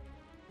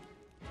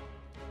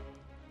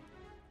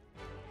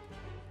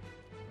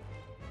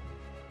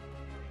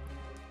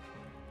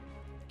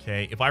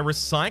 Okay, if I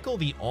recycle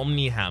the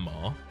Omni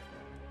Hammer...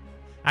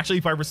 Actually,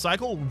 if I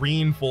recycle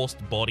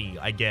Reinforced Body,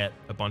 I get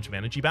a bunch of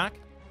energy back.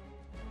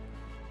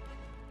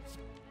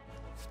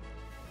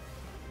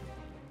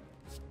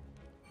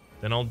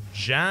 Then I'll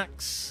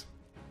Jax.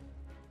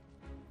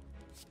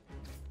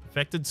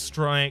 Affected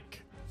Strike.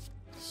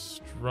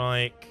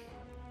 Strike,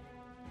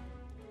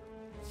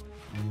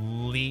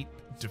 leap,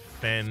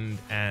 defend,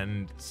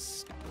 and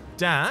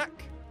stack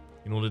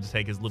in order to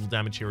take as little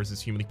damage here as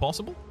is humanly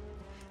possible.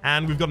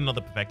 And we've got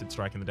another perfected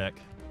strike in the deck.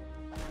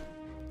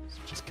 So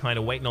just kind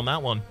of waiting on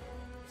that one.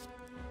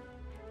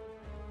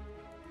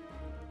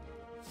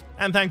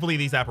 And thankfully,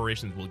 these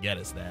apparitions will get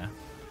us there.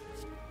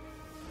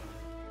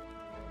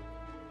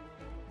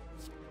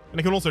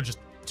 And I can also just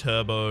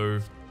turbo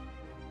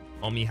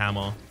Omni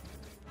Hammer.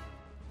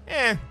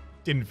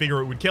 Didn't figure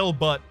it would kill,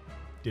 but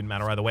didn't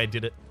matter either way,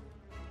 did it?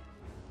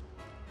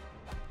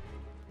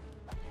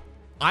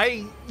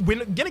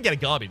 We're gonna get a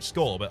garbage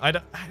score, but I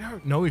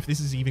don't know if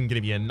this is even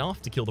gonna be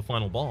enough to kill the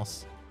final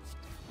boss.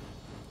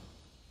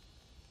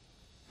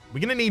 We're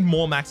gonna need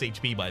more max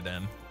HP by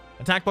then.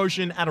 Attack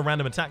potion, add a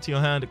random attack to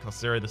your hand. It costs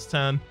 0 this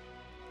turn.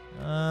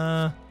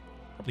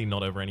 Probably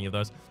not over any of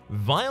those.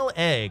 Vile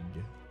Egg.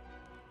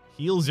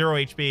 Heal 0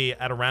 HP,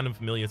 add a random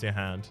familiar to your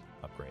hand.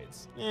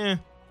 Upgrades.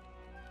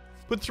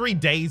 Put 3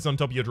 days on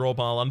top of your draw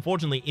pile.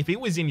 Unfortunately, if it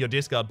was in your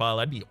discard pile,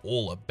 I'd be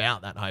all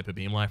about that Hyper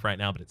Beam Life right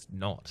now, but it's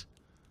not.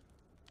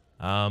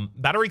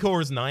 Battery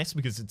Core is nice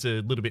because it's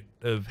a little bit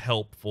of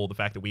help for the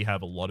fact that we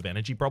have a lot of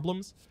energy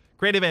problems.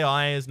 Creative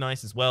AI is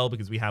nice as well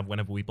because we have,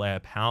 whenever we play a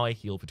power,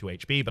 heal for 2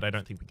 HP, but I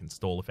don't think we can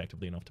stall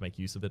effectively enough to make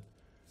use of it.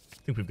 I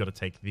think we've got to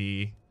take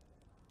the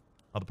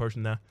other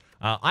potion there.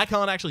 I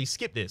can't actually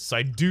skip this, so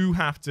I do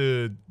have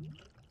to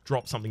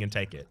drop something and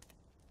take it.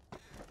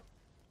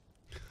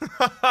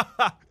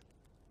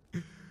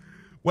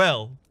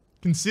 Well,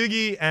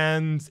 Kintsugi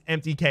and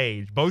Empty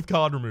Cage, both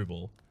card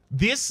removal.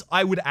 This,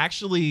 I would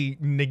actually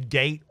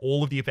negate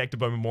all of the effect of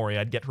Omamori.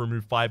 I'd get to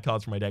remove 5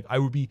 cards from my deck. I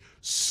would be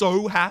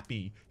so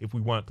happy if we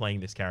weren't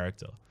playing this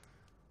character.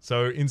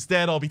 So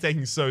instead, I'll be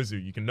taking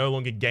Sozu. You can no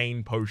longer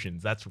gain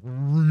potions. That's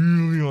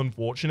really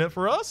unfortunate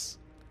for us,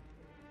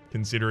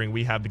 considering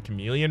we have the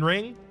Chameleon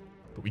Ring,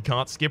 but we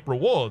can't skip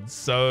rewards.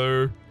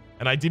 So,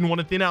 and I didn't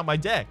want to thin out my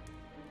deck.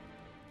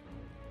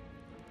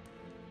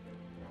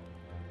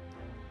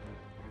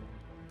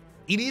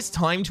 It is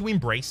time to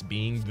embrace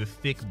being the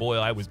thick boy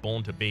I was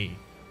born to be.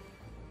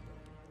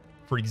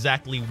 For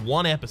exactly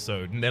 1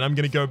 episode, and then I'm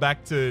going to go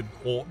back to...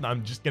 Or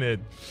I'm just going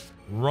to...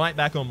 right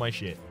back on my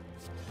shit.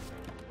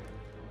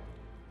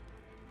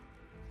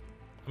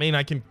 I mean,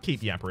 I can keep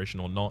the apparition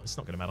or not. It's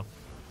not going to matter.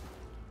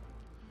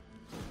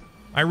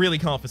 I really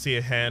can't foresee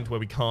a hand where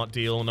we can't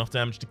deal enough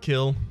damage to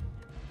kill.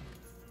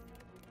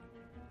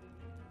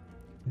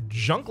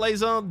 Junk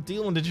Laser,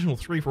 deal an additional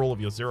 3 for all of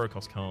your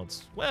 0-cost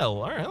cards. Well,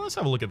 alright, let's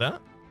have a look at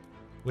that.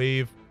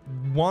 We've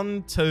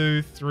 1,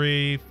 2,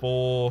 3,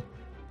 4,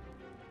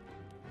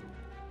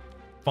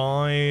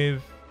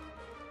 5,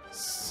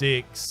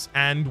 6,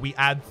 and we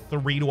add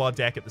 3 to our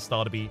deck at the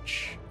start of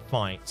each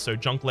fight. So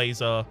Junk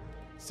Laser,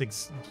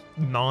 6,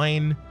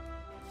 9.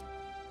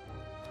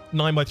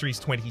 9 by 3 is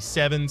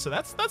 27, so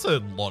that's a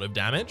lot of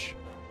damage.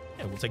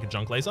 Yeah, we'll take a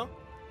Junk Laser.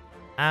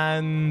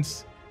 And...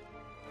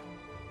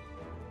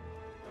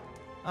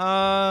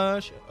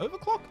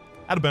 Overclock?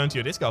 Add a burn to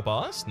your discard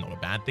pile. That's not a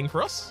bad thing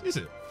for us, is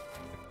it?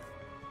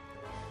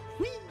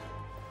 Whee!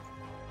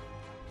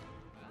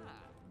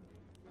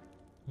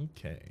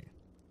 Okay.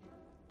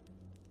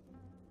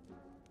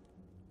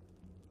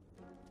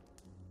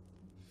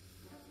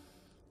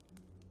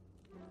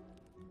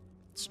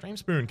 Stream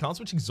Spoon. Card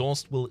Switch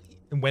Exhaust will,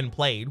 when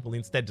played, will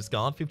instead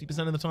discard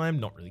 50% of the time.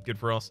 Not really good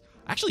for us.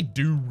 I actually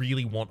do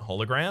really want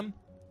Hologram.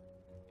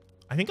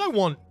 I think I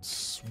want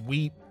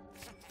Sweep.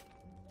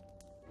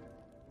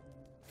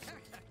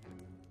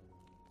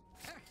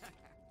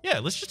 Yeah,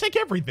 let's just take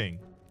everything.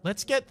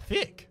 Let's get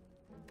thick.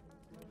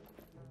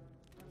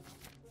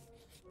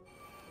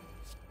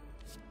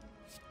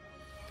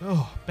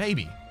 Oh,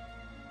 baby.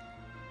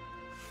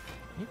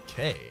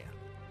 Okay.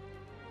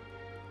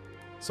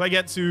 So I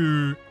get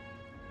to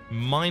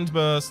Mind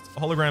Burst,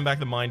 Hologram back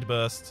the Mind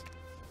Burst.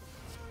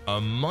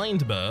 A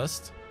Mind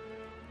Burst.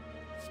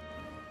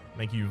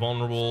 Make you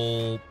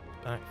vulnerable.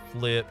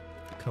 Backflip.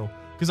 Cool.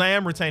 Because I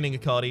am retaining a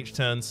card each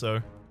turn,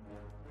 so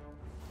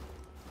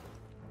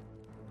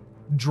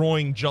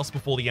drawing just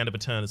before the end of a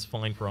turn is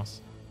fine for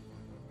us.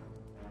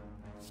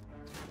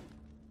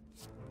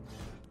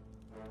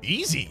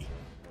 Easy.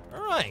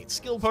 Alright,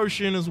 skill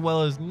potion as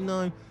well as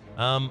no.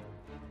 Start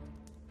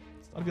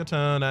of your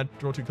turn, add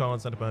draw 2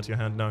 cards, add a burn to your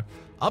hand. No.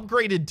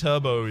 Upgraded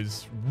turbo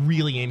is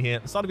really in here.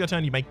 At the start of your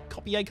turn, you may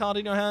copy a card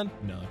in your hand.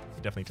 No,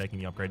 you're definitely taking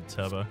the upgraded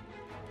turbo.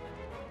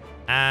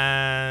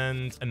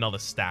 And another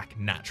stack,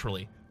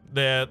 naturally.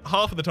 They're,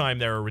 half of the time,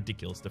 they're a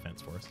ridiculous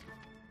defense for us.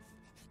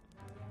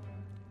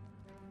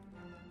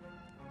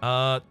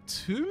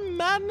 2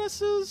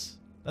 Madnesses?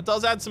 That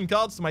does add some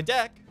cards to my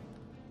deck.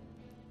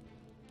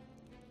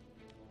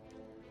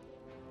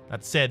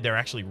 That said, they're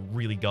actually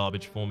really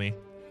garbage for me.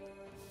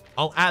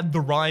 I'll add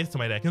the Rise to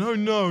my deck, and oh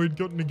no, it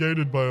got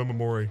negated by a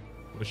Memori.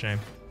 What a shame.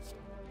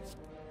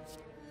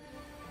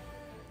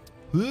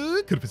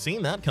 Ooh, could have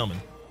seen that coming.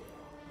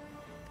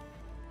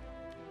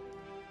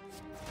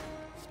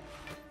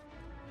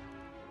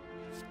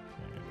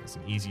 Okay, there's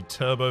an easy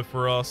turbo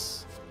for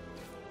us.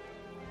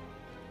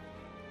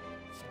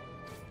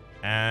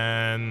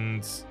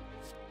 And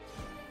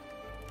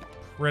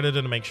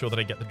Predator to make sure that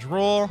I get the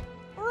draw.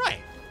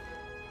 Alright.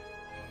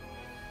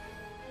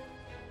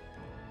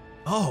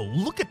 Oh,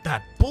 look at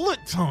that bullet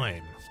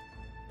time.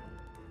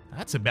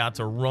 That's about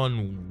to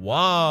run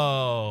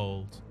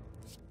wild.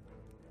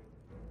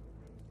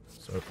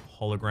 So,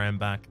 hologram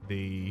back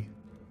the...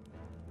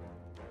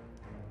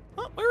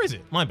 Oh, where is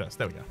it? Mind Burst.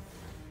 There we go.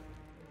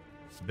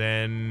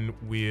 Then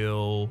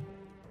we'll...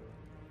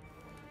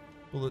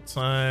 Bullet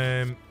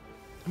time.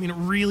 I mean, it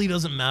really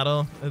doesn't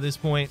matter at this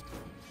point.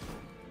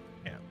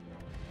 Yeah.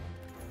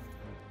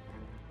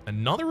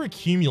 Another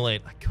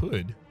accumulate. I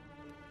could.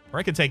 Or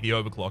I could take the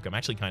overclock. I'm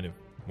actually kind of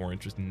more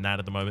interested in that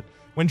at the moment.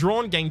 When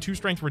drawn, gain 2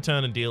 strength,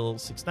 return, and deal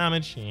 6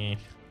 damage. Eh.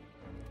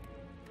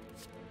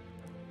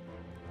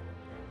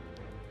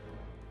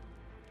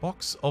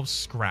 Box of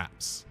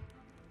scraps.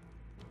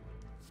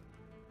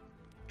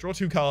 Draw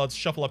 2 cards,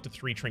 shuffle up to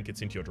 3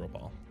 trinkets into your draw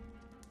pile.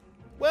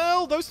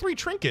 Well, those 3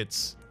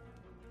 trinkets.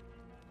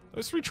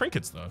 Those 3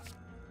 trinkets, though.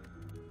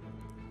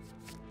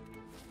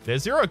 They're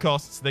 0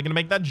 costs. They're going to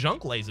make that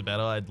junk laser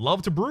better. I'd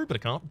love to brew, but I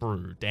can't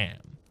brew. Damn.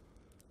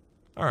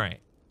 All right.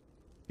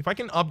 If I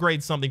can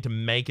upgrade something to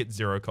make it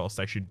 0 cost,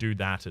 I should do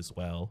that as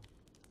well.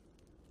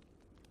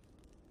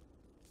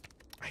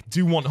 I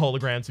do want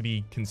hologram to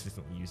be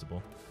consistently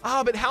usable.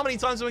 Ah, but how many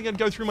times am I going to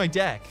go through my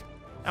deck?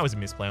 That was a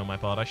misplay on my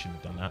part. I shouldn't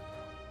have done that.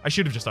 I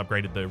should have just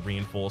upgraded the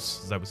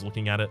reinforce as I was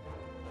looking at it.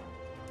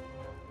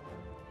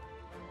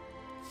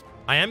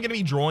 I am going to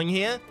be drawing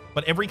here,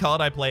 but every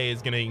card I play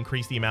is going to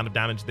increase the amount of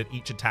damage that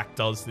each attack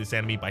does to this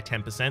enemy by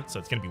 10%, so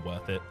it's going to be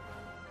worth it.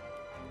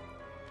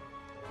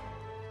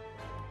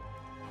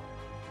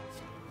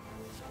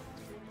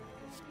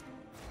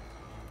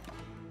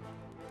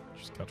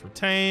 Just cut to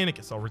retain. I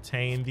guess I'll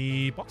retain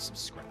the box of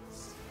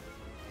scraps.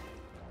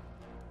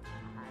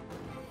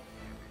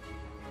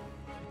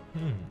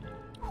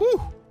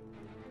 Whew.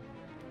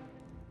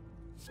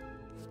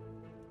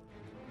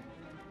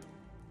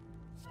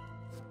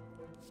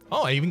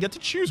 Oh, I even get to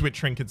choose which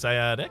trinkets I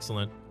add.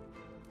 Excellent.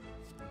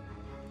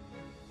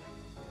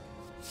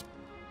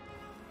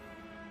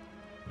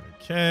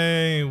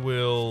 Okay,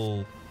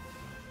 we'll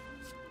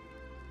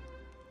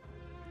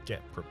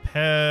get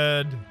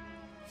prepared.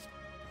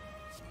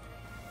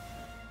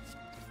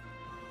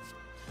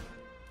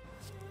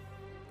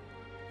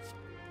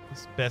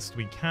 As best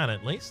we can,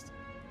 at least.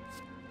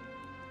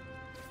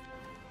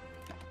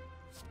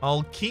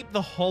 I'll keep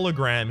the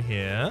hologram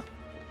here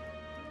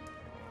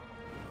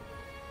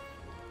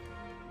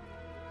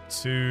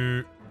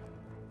to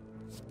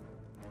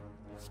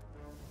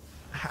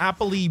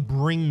happily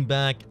bring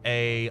back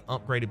a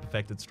upgraded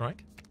perfected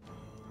strike.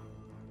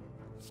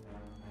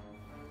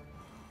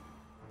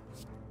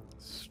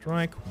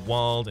 Strike,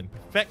 wild, and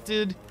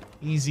perfected.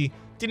 Easy.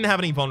 Didn't have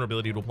any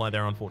vulnerability to apply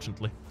there,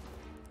 unfortunately.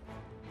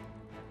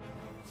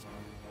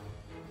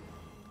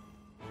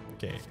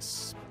 Okay,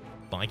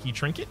 spiky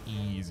trinket.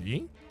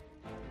 Easy.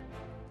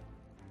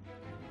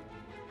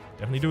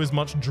 Definitely do as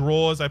much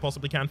draw as I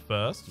possibly can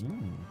first.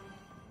 Ooh.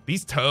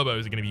 These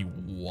turbos are going to be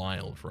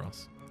wild for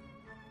us.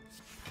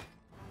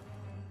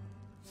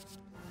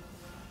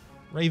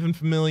 Raven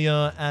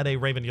Familiar, add a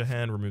Raven to your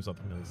hand, removes up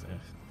familiars.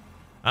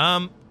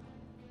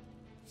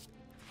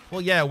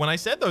 Well, yeah, when I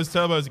said those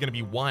turbos are going to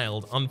be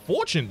wild,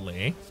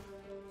 unfortunately,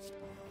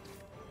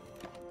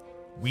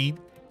 we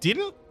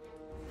didn't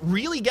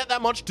really get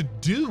that much to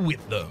do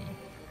with them.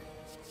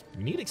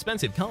 We need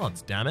expensive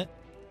cards, damn it.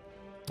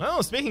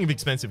 Oh, speaking of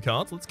expensive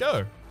cards, let's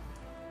go.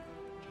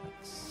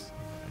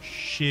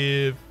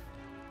 Shiv.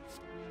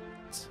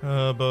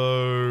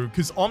 Turbo.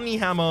 Because Omni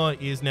Hammer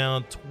is now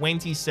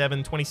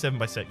 27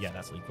 by set. Yeah,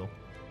 that's lethal.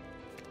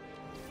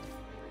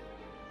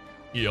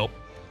 Yep.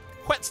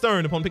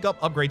 Whetstone. Upon pickup,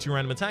 upgrade 2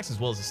 random attacks as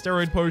well as a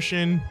steroid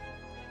potion.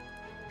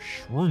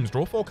 Shrooms.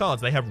 Draw 4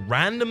 cards. They have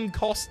random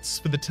costs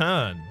for the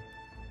turn.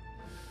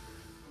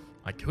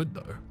 I could,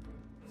 though.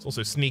 It's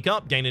also sneak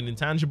up, gain an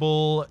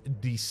intangible,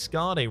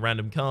 discard a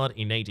random card,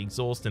 innate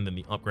exhaust, and then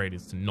the upgrade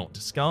is to not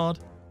discard.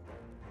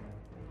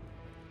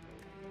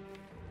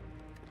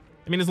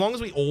 I mean, as long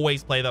as we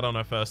always play that on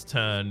our first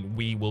turn,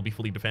 we will be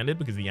fully defended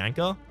because of the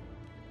anchor.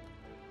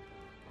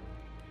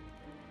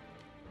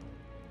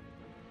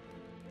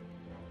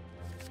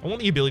 I want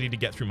the ability to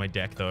get through my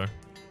deck, though. Okay.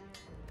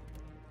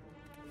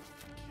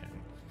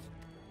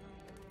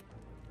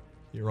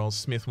 Here, I'll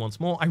smith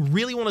once more. I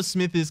really want to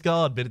smith this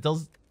card, but it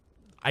does...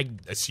 I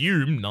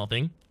assume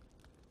nothing.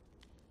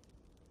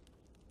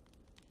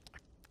 I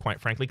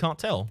quite frankly can't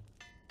tell.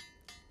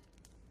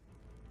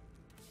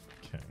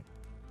 Okay.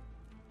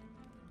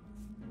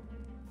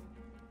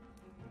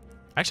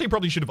 Actually,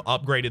 probably should have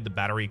upgraded the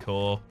battery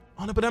core.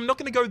 Oh no, but I'm not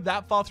going to go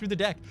that far through the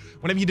deck.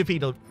 Whenever you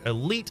defeat an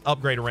elite,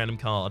 upgrade a random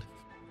card.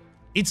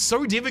 It's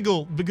so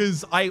difficult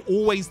because I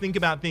always think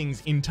about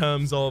things in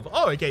terms of,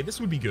 oh, okay,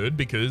 this would be good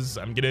because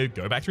I'm going to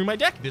go back through my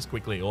deck this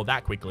quickly or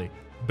that quickly.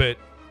 But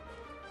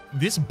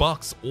this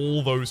bucks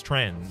all those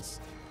trends.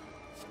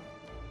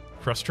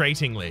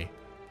 Frustratingly.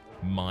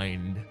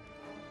 Mind.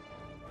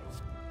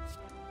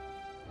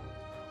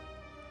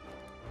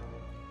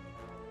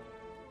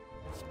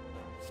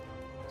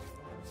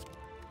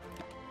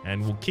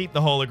 And we'll keep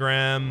the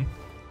hologram.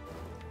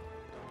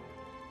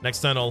 Next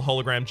turn, I'll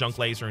hologram Junk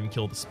Laser and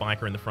kill the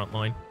Spiker in the front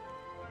line.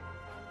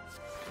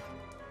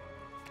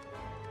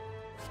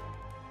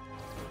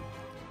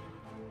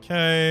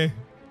 Okay.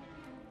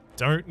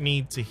 Don't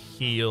need to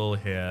heal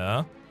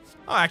here.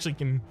 Oh, I actually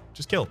can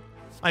just kill.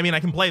 I mean, I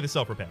can play the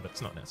self-repair, but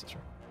it's not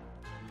necessary.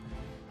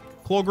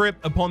 Claw Grip.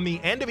 Upon the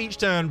end of each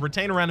turn,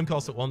 retain a random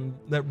cost at one.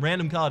 That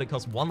random card, it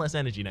costs 1 less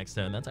energy next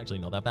turn. That's actually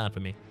not that bad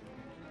for me.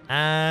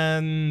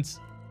 And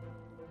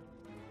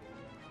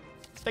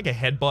let's take a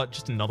headbutt,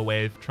 just another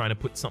way of trying to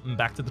put something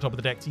back to the top of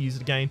the deck to use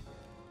it again.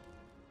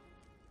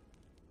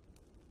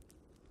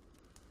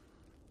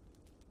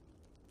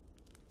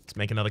 Let's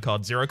make another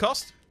card 0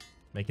 cost.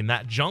 Making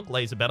that Junk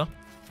Laser better.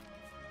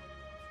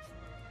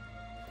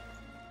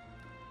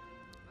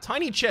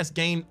 Tiny Chest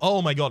gain.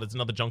 Oh my god, it's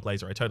another Junk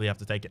Laser. I totally have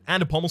to take it.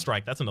 And a Pommel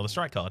Strike. That's another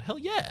strike card. Hell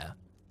yeah.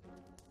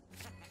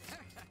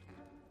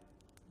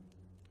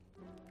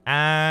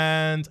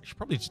 And I should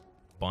probably just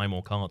buy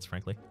more cards,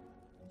 frankly.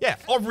 Yeah,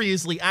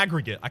 obviously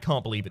aggregate. I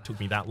can't believe it took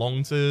me that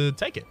long to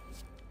take it.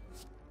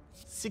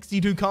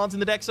 62 cards in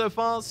the deck so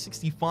far.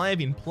 65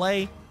 in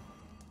play.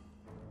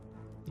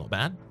 Not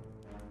bad.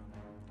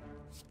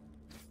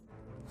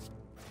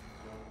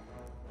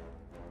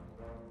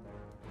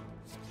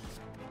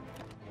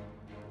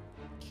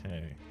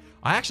 Okay.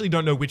 I actually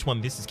don't know which one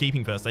this is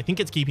keeping first. I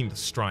think it's keeping the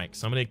strike,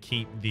 so I'm going to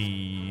keep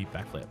the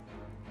backflip.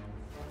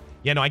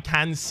 Yeah, no, I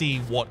can see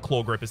what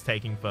Claw Grip is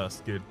taking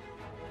first. Good.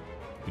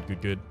 Good,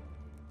 good, good.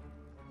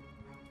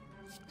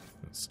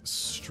 Let's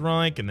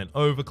strike and then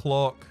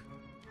overclock.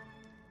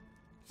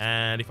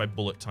 And if I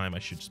bullet time, I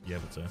should just be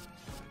able to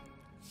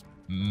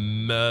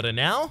murder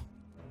now.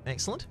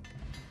 Excellent.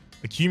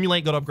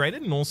 Accumulate got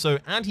upgraded, and also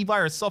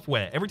antivirus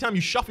software. Every time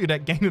you shuffle your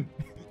deck, gain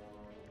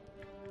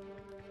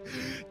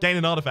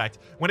an artifact.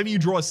 Whenever you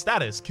draw a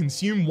status,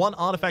 consume 1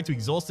 artifact to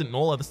exhaust it, and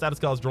all other status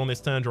cards drawn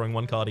this turn, drawing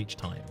 1 card each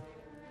time.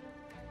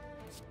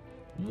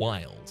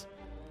 Wild.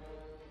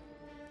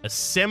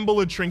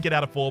 Assemble a trinket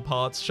out of 4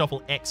 parts,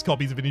 shuffle X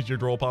copies of it into your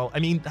draw pile. I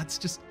mean, that's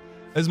just...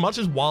 As much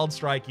as Wild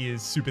Strike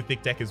is super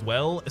thick deck as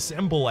well,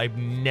 Assemble I've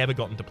never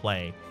gotten to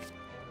play.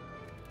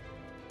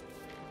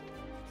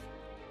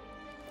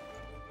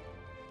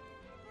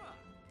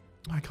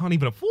 I can't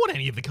even afford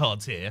any of the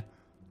cards here.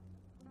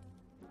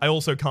 I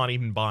also can't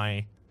even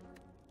buy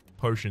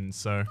potions,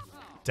 so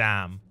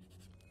damn.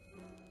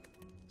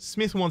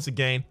 Smith once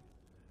again.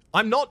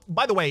 I'm not,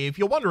 by the way, if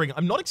you're wondering,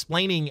 I'm not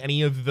explaining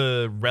any of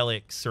the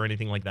relics or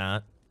anything like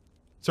that.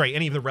 Sorry,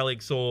 any of the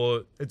relics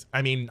or,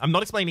 I'm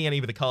not explaining any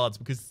of the cards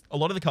because a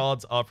lot of the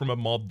cards are from a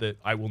mod that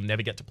I will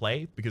never get to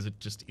play because it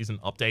just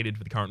isn't updated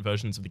for the current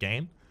versions of the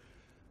game.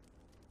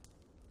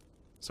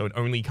 So it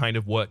only kind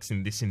of works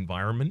in this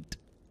environment.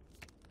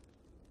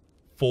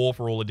 4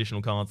 for all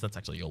additional cards, that's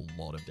actually a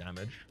lot of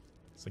damage.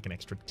 It's like an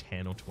extra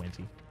 10 or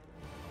 20.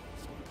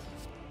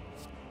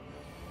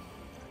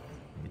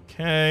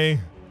 Okay.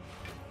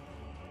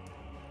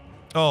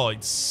 Oh,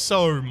 it's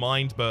so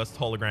Mind Burst,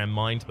 hologram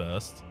Mind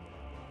Burst.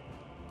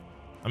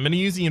 I'm going to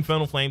use the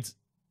Infernal Flames.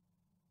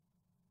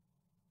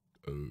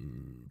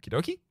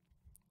 Okie dokie.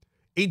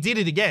 It did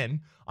it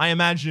again. I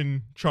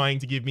imagine trying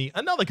to give me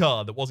another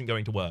card that wasn't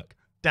going to work.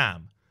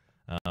 Damn.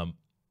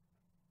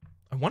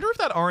 I wonder if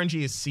that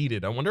RNG is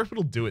seeded. I wonder if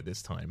it'll do it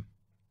this time.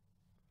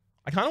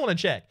 I kind of want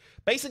to check.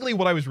 Basically,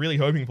 what I was really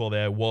hoping for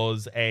there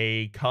was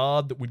a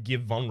card that would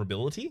give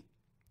vulnerability.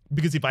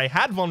 Because if I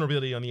had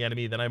vulnerability on the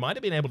enemy, then I might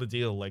have been able to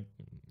deal like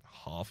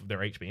half of their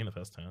HP in the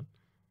first turn.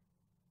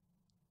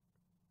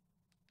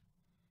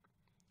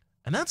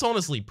 And that's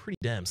honestly pretty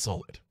damn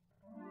solid.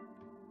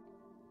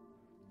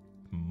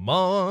 Come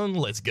on,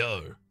 let's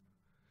go.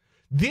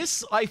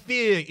 This, I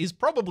fear, is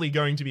probably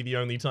going to be the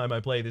only time I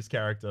play this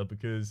character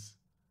because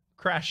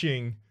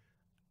crashing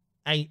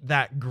ain't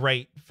that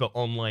great for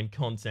online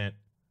content.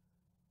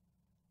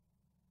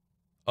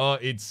 Oh,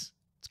 it's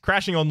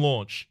crashing on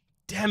launch.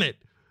 Damn it.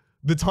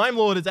 The Time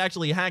Lord has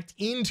actually hacked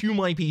into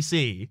my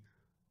PC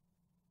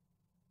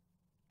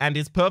and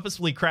is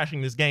purposefully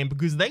crashing this game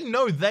because they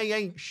know they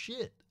ain't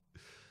shit.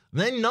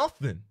 They're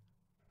nothing.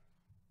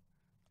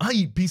 I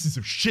eat pieces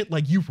of shit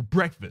like you for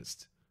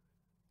breakfast.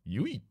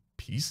 You eat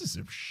pieces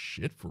of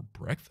shit for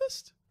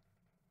breakfast?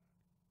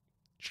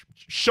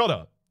 Shut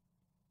up.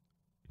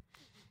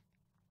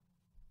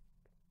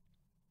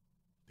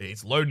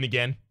 It's loading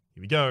again.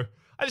 Here we go.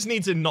 I just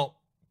need to not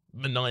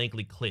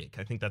maniacally click.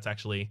 I think that's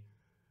actually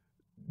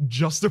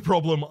just a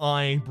problem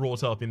I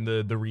brought up in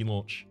the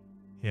relaunch.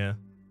 Yeah.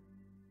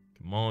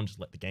 Come on, just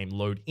let the game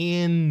load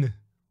in.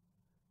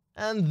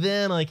 And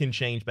then I can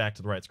change back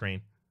to the right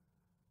screen.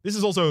 This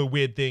is also a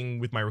weird thing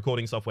with my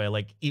recording software.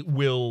 Like, it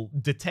will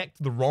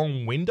detect the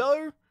wrong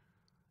window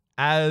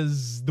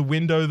as the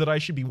window that I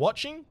should be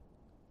watching.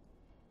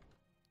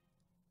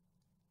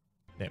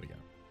 There we go.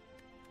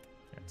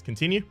 Let's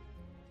continue.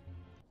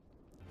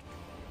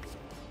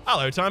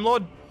 Hello, Time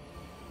Lord.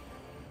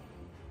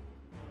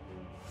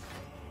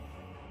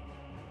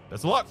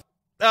 Best of luck.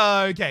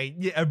 Okay,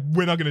 yeah,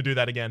 we're not going to do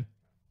that again.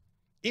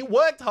 It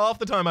worked half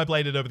the time I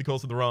played it over the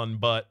course of the run,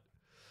 but,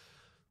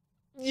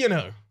 you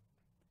know,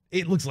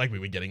 it looks like we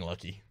were getting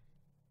lucky.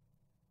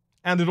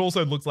 And it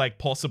also looks like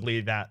possibly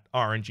that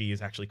RNG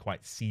is actually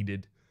quite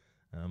seeded.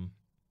 So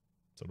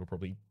it'll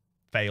probably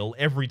fail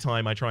every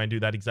time I try and do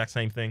that exact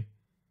same thing.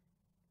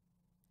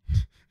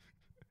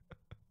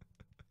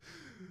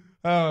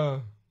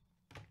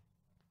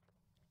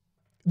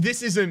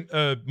 This isn't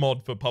a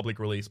mod for public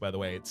release, by the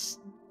way. It's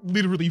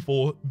literally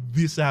for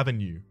this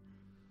avenue.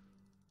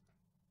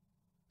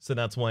 So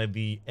that's why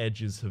the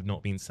edges have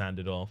not been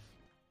sanded off.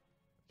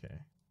 Okay.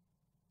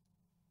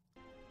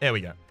 There we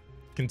go.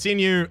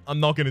 Continue. I'm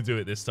not going to do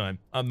it this time.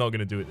 I'm not going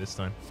to do it this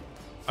time.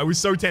 I was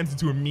so tempted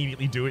to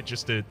immediately do it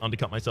just to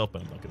undercut myself,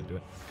 but I'm not going to do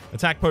it.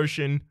 Attack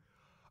Potion.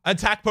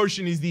 Attack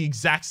Potion is the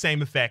exact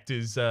same effect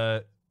as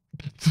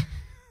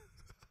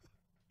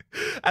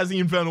as the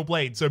Infernal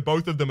Blade. So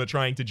both of them are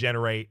trying to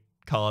generate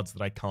cards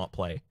that I can't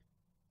play.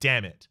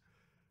 Damn it.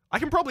 I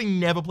can probably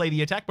never play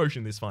the Attack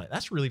Potion this fight.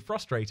 That's really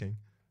frustrating.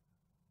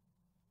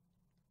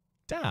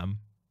 Damn.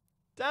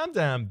 Damn,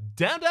 damn.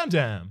 Damn, damn,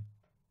 damn.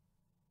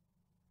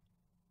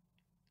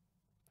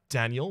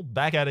 Daniel,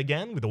 back out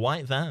again with the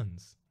white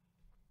vans.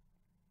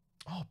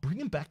 Oh,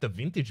 bringing back the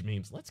vintage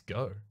memes. Let's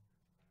go.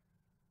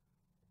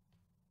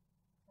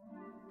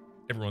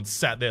 Everyone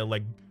sat there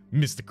like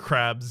Mr.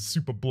 Krabs,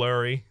 super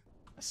blurry.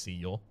 I see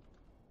y'all.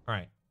 All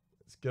right,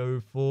 let's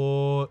go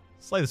for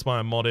Slay the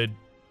Spire modded.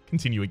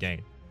 Continue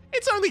again.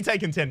 It's only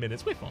taken 10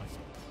 minutes. We're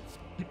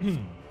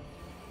fine.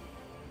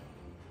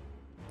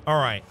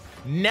 All right,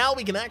 now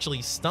we can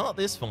actually start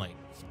this fight.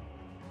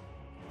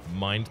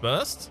 Mind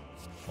Burst.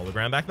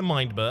 Hologram back the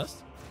Mind Burst.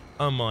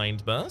 A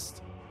Mind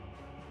Burst.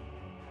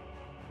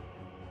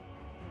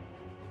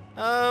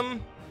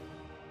 I'm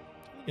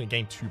gonna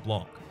gain 2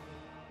 block.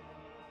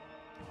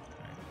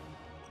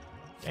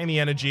 Okay. Gain the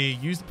energy,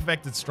 use the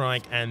Perfected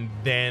Strike, and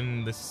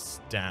then the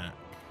stack.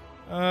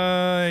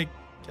 I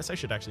guess I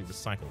should actually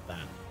recycle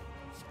that.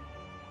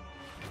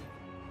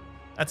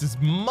 That's as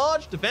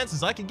much defense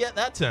as I can get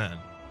that turn.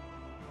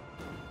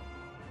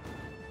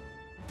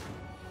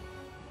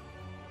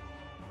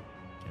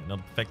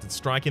 Another Perfected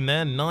Strike in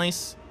there.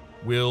 Nice.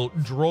 We'll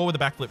draw with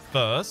the backflip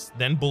first,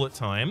 then bullet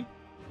time.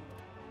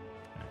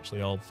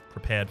 Actually, I'll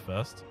prepared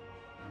first.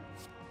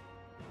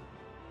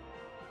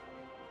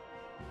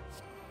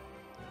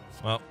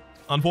 Well,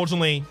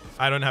 unfortunately,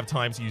 I don't have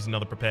time to use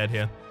another prepared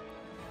here.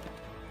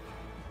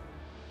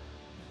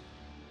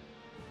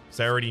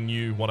 So I already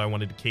knew what I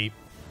wanted to keep.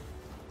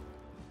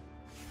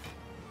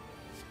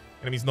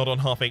 Enemy's not on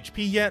half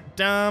HP yet.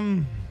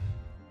 Damn.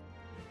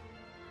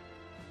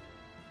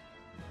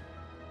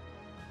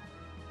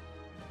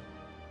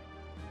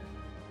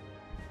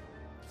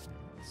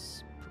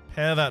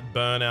 Prepare that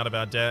burn out of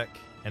our deck.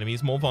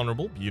 Enemy's more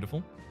vulnerable.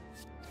 Beautiful.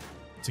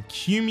 To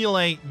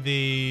accumulate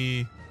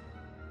the...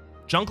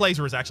 Junk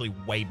Laser is actually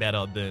way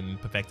better than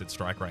Perfected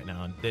Strike right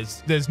now. And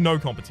there's no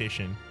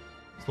competition.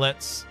 So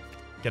let's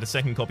get a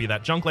second copy of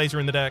that Junk Laser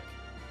in the deck.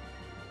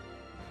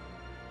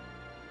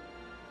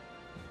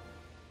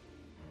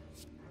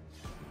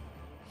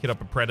 Hit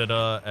up a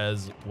Predator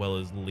as well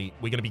as We're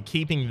going to be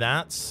keeping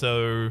that,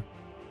 so...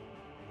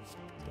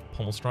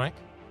 Pommel Strike.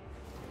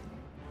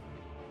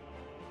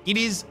 It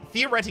is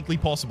theoretically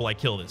possible I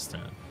kill this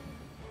turn.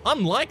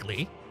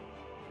 Unlikely,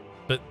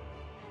 but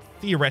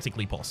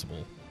theoretically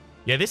possible.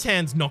 Yeah, this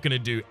hand's not going to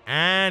do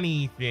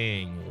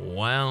anything.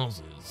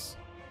 Wowzers.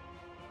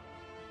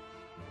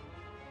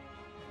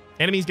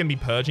 Enemy's going to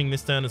be purging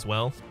this turn as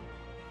well.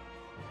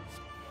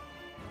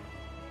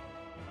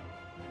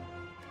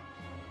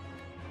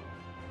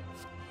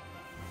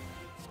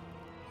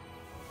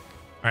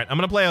 Alright, I'm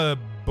going to play a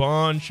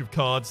bunch of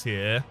cards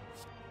here.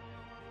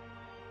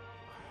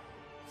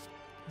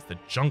 It's the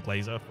junk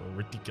laser for a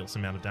ridiculous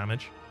amount of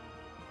damage.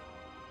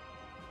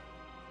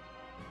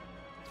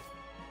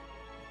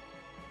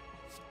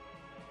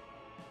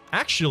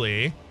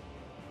 Actually,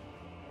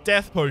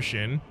 Death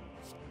Potion.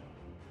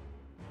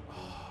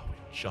 Oh,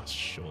 we're just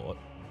short.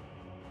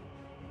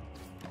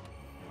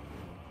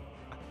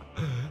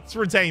 Let's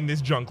retain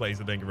this junk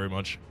laser, thank you very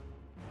much.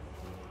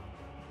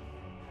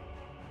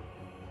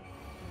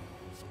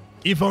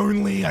 If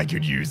only I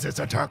could use this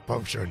attack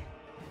potion.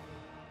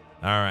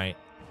 Alright.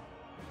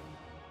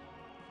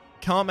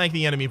 Can't make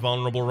the enemy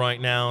vulnerable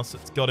right now, so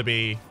it's got to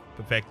be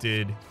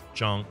perfected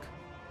junk.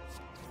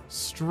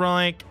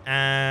 Strike,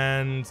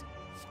 and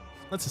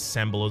let's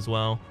assemble as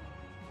well.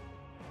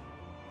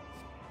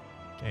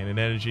 Gain an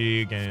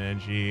energy,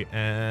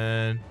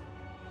 and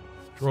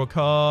draw a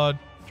card,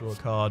 draw a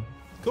card.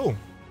 Cool.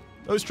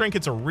 Those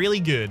trinkets are really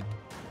good.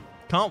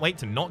 Can't wait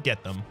to not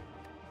get them.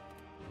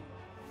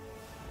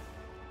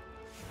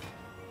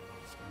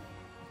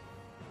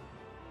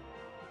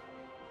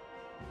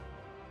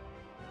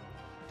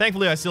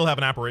 Thankfully, I still have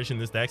an apparition in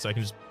this deck, so I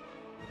can just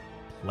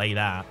play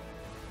that.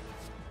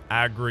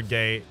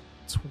 Aggregate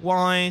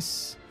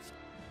twice.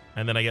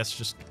 And then I guess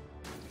just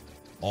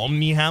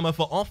Omni Hammer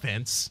for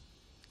offense.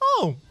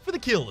 Oh, for the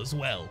kill as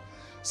well.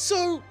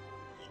 So,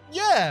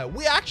 yeah,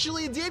 we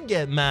actually did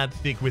get mad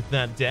thick with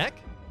that deck.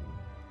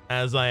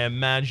 As I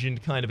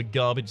imagined, kind of a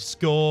garbage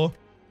score.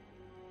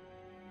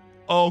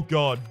 Oh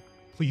god,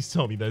 please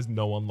tell me there's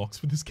no unlocks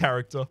for this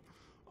character.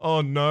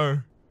 Oh no.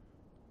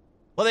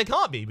 Well, there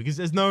can't be, because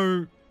there's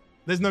no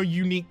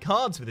unique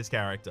cards for this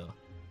character.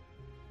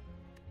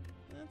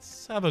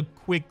 Let's have a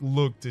quick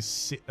look to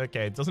see.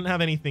 Okay, it doesn't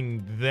have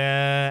anything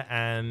there,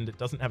 and it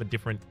doesn't have a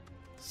different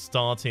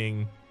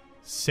starting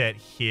set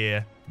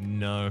here.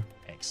 No.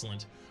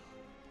 Excellent.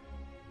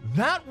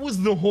 That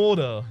was the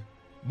Hoarder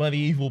by the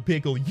Evil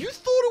Pickle. You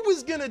thought it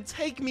was gonna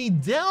take me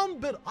down,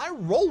 but I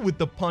roll with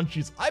the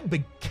punches. I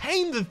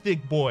became the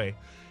thick boy.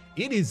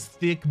 It is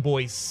thick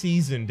boy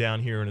season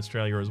down here in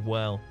Australia as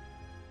well.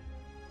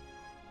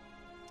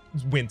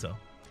 It's winter.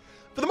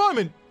 For the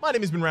moment, my name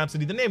has been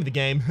Rhapsody. The name of the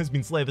game has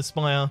been Slay the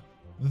Spire.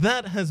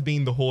 That has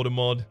been the Hoarder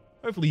Mod.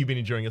 Hopefully you've been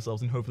enjoying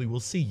yourselves, and hopefully we'll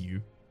see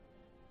you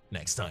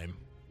next time.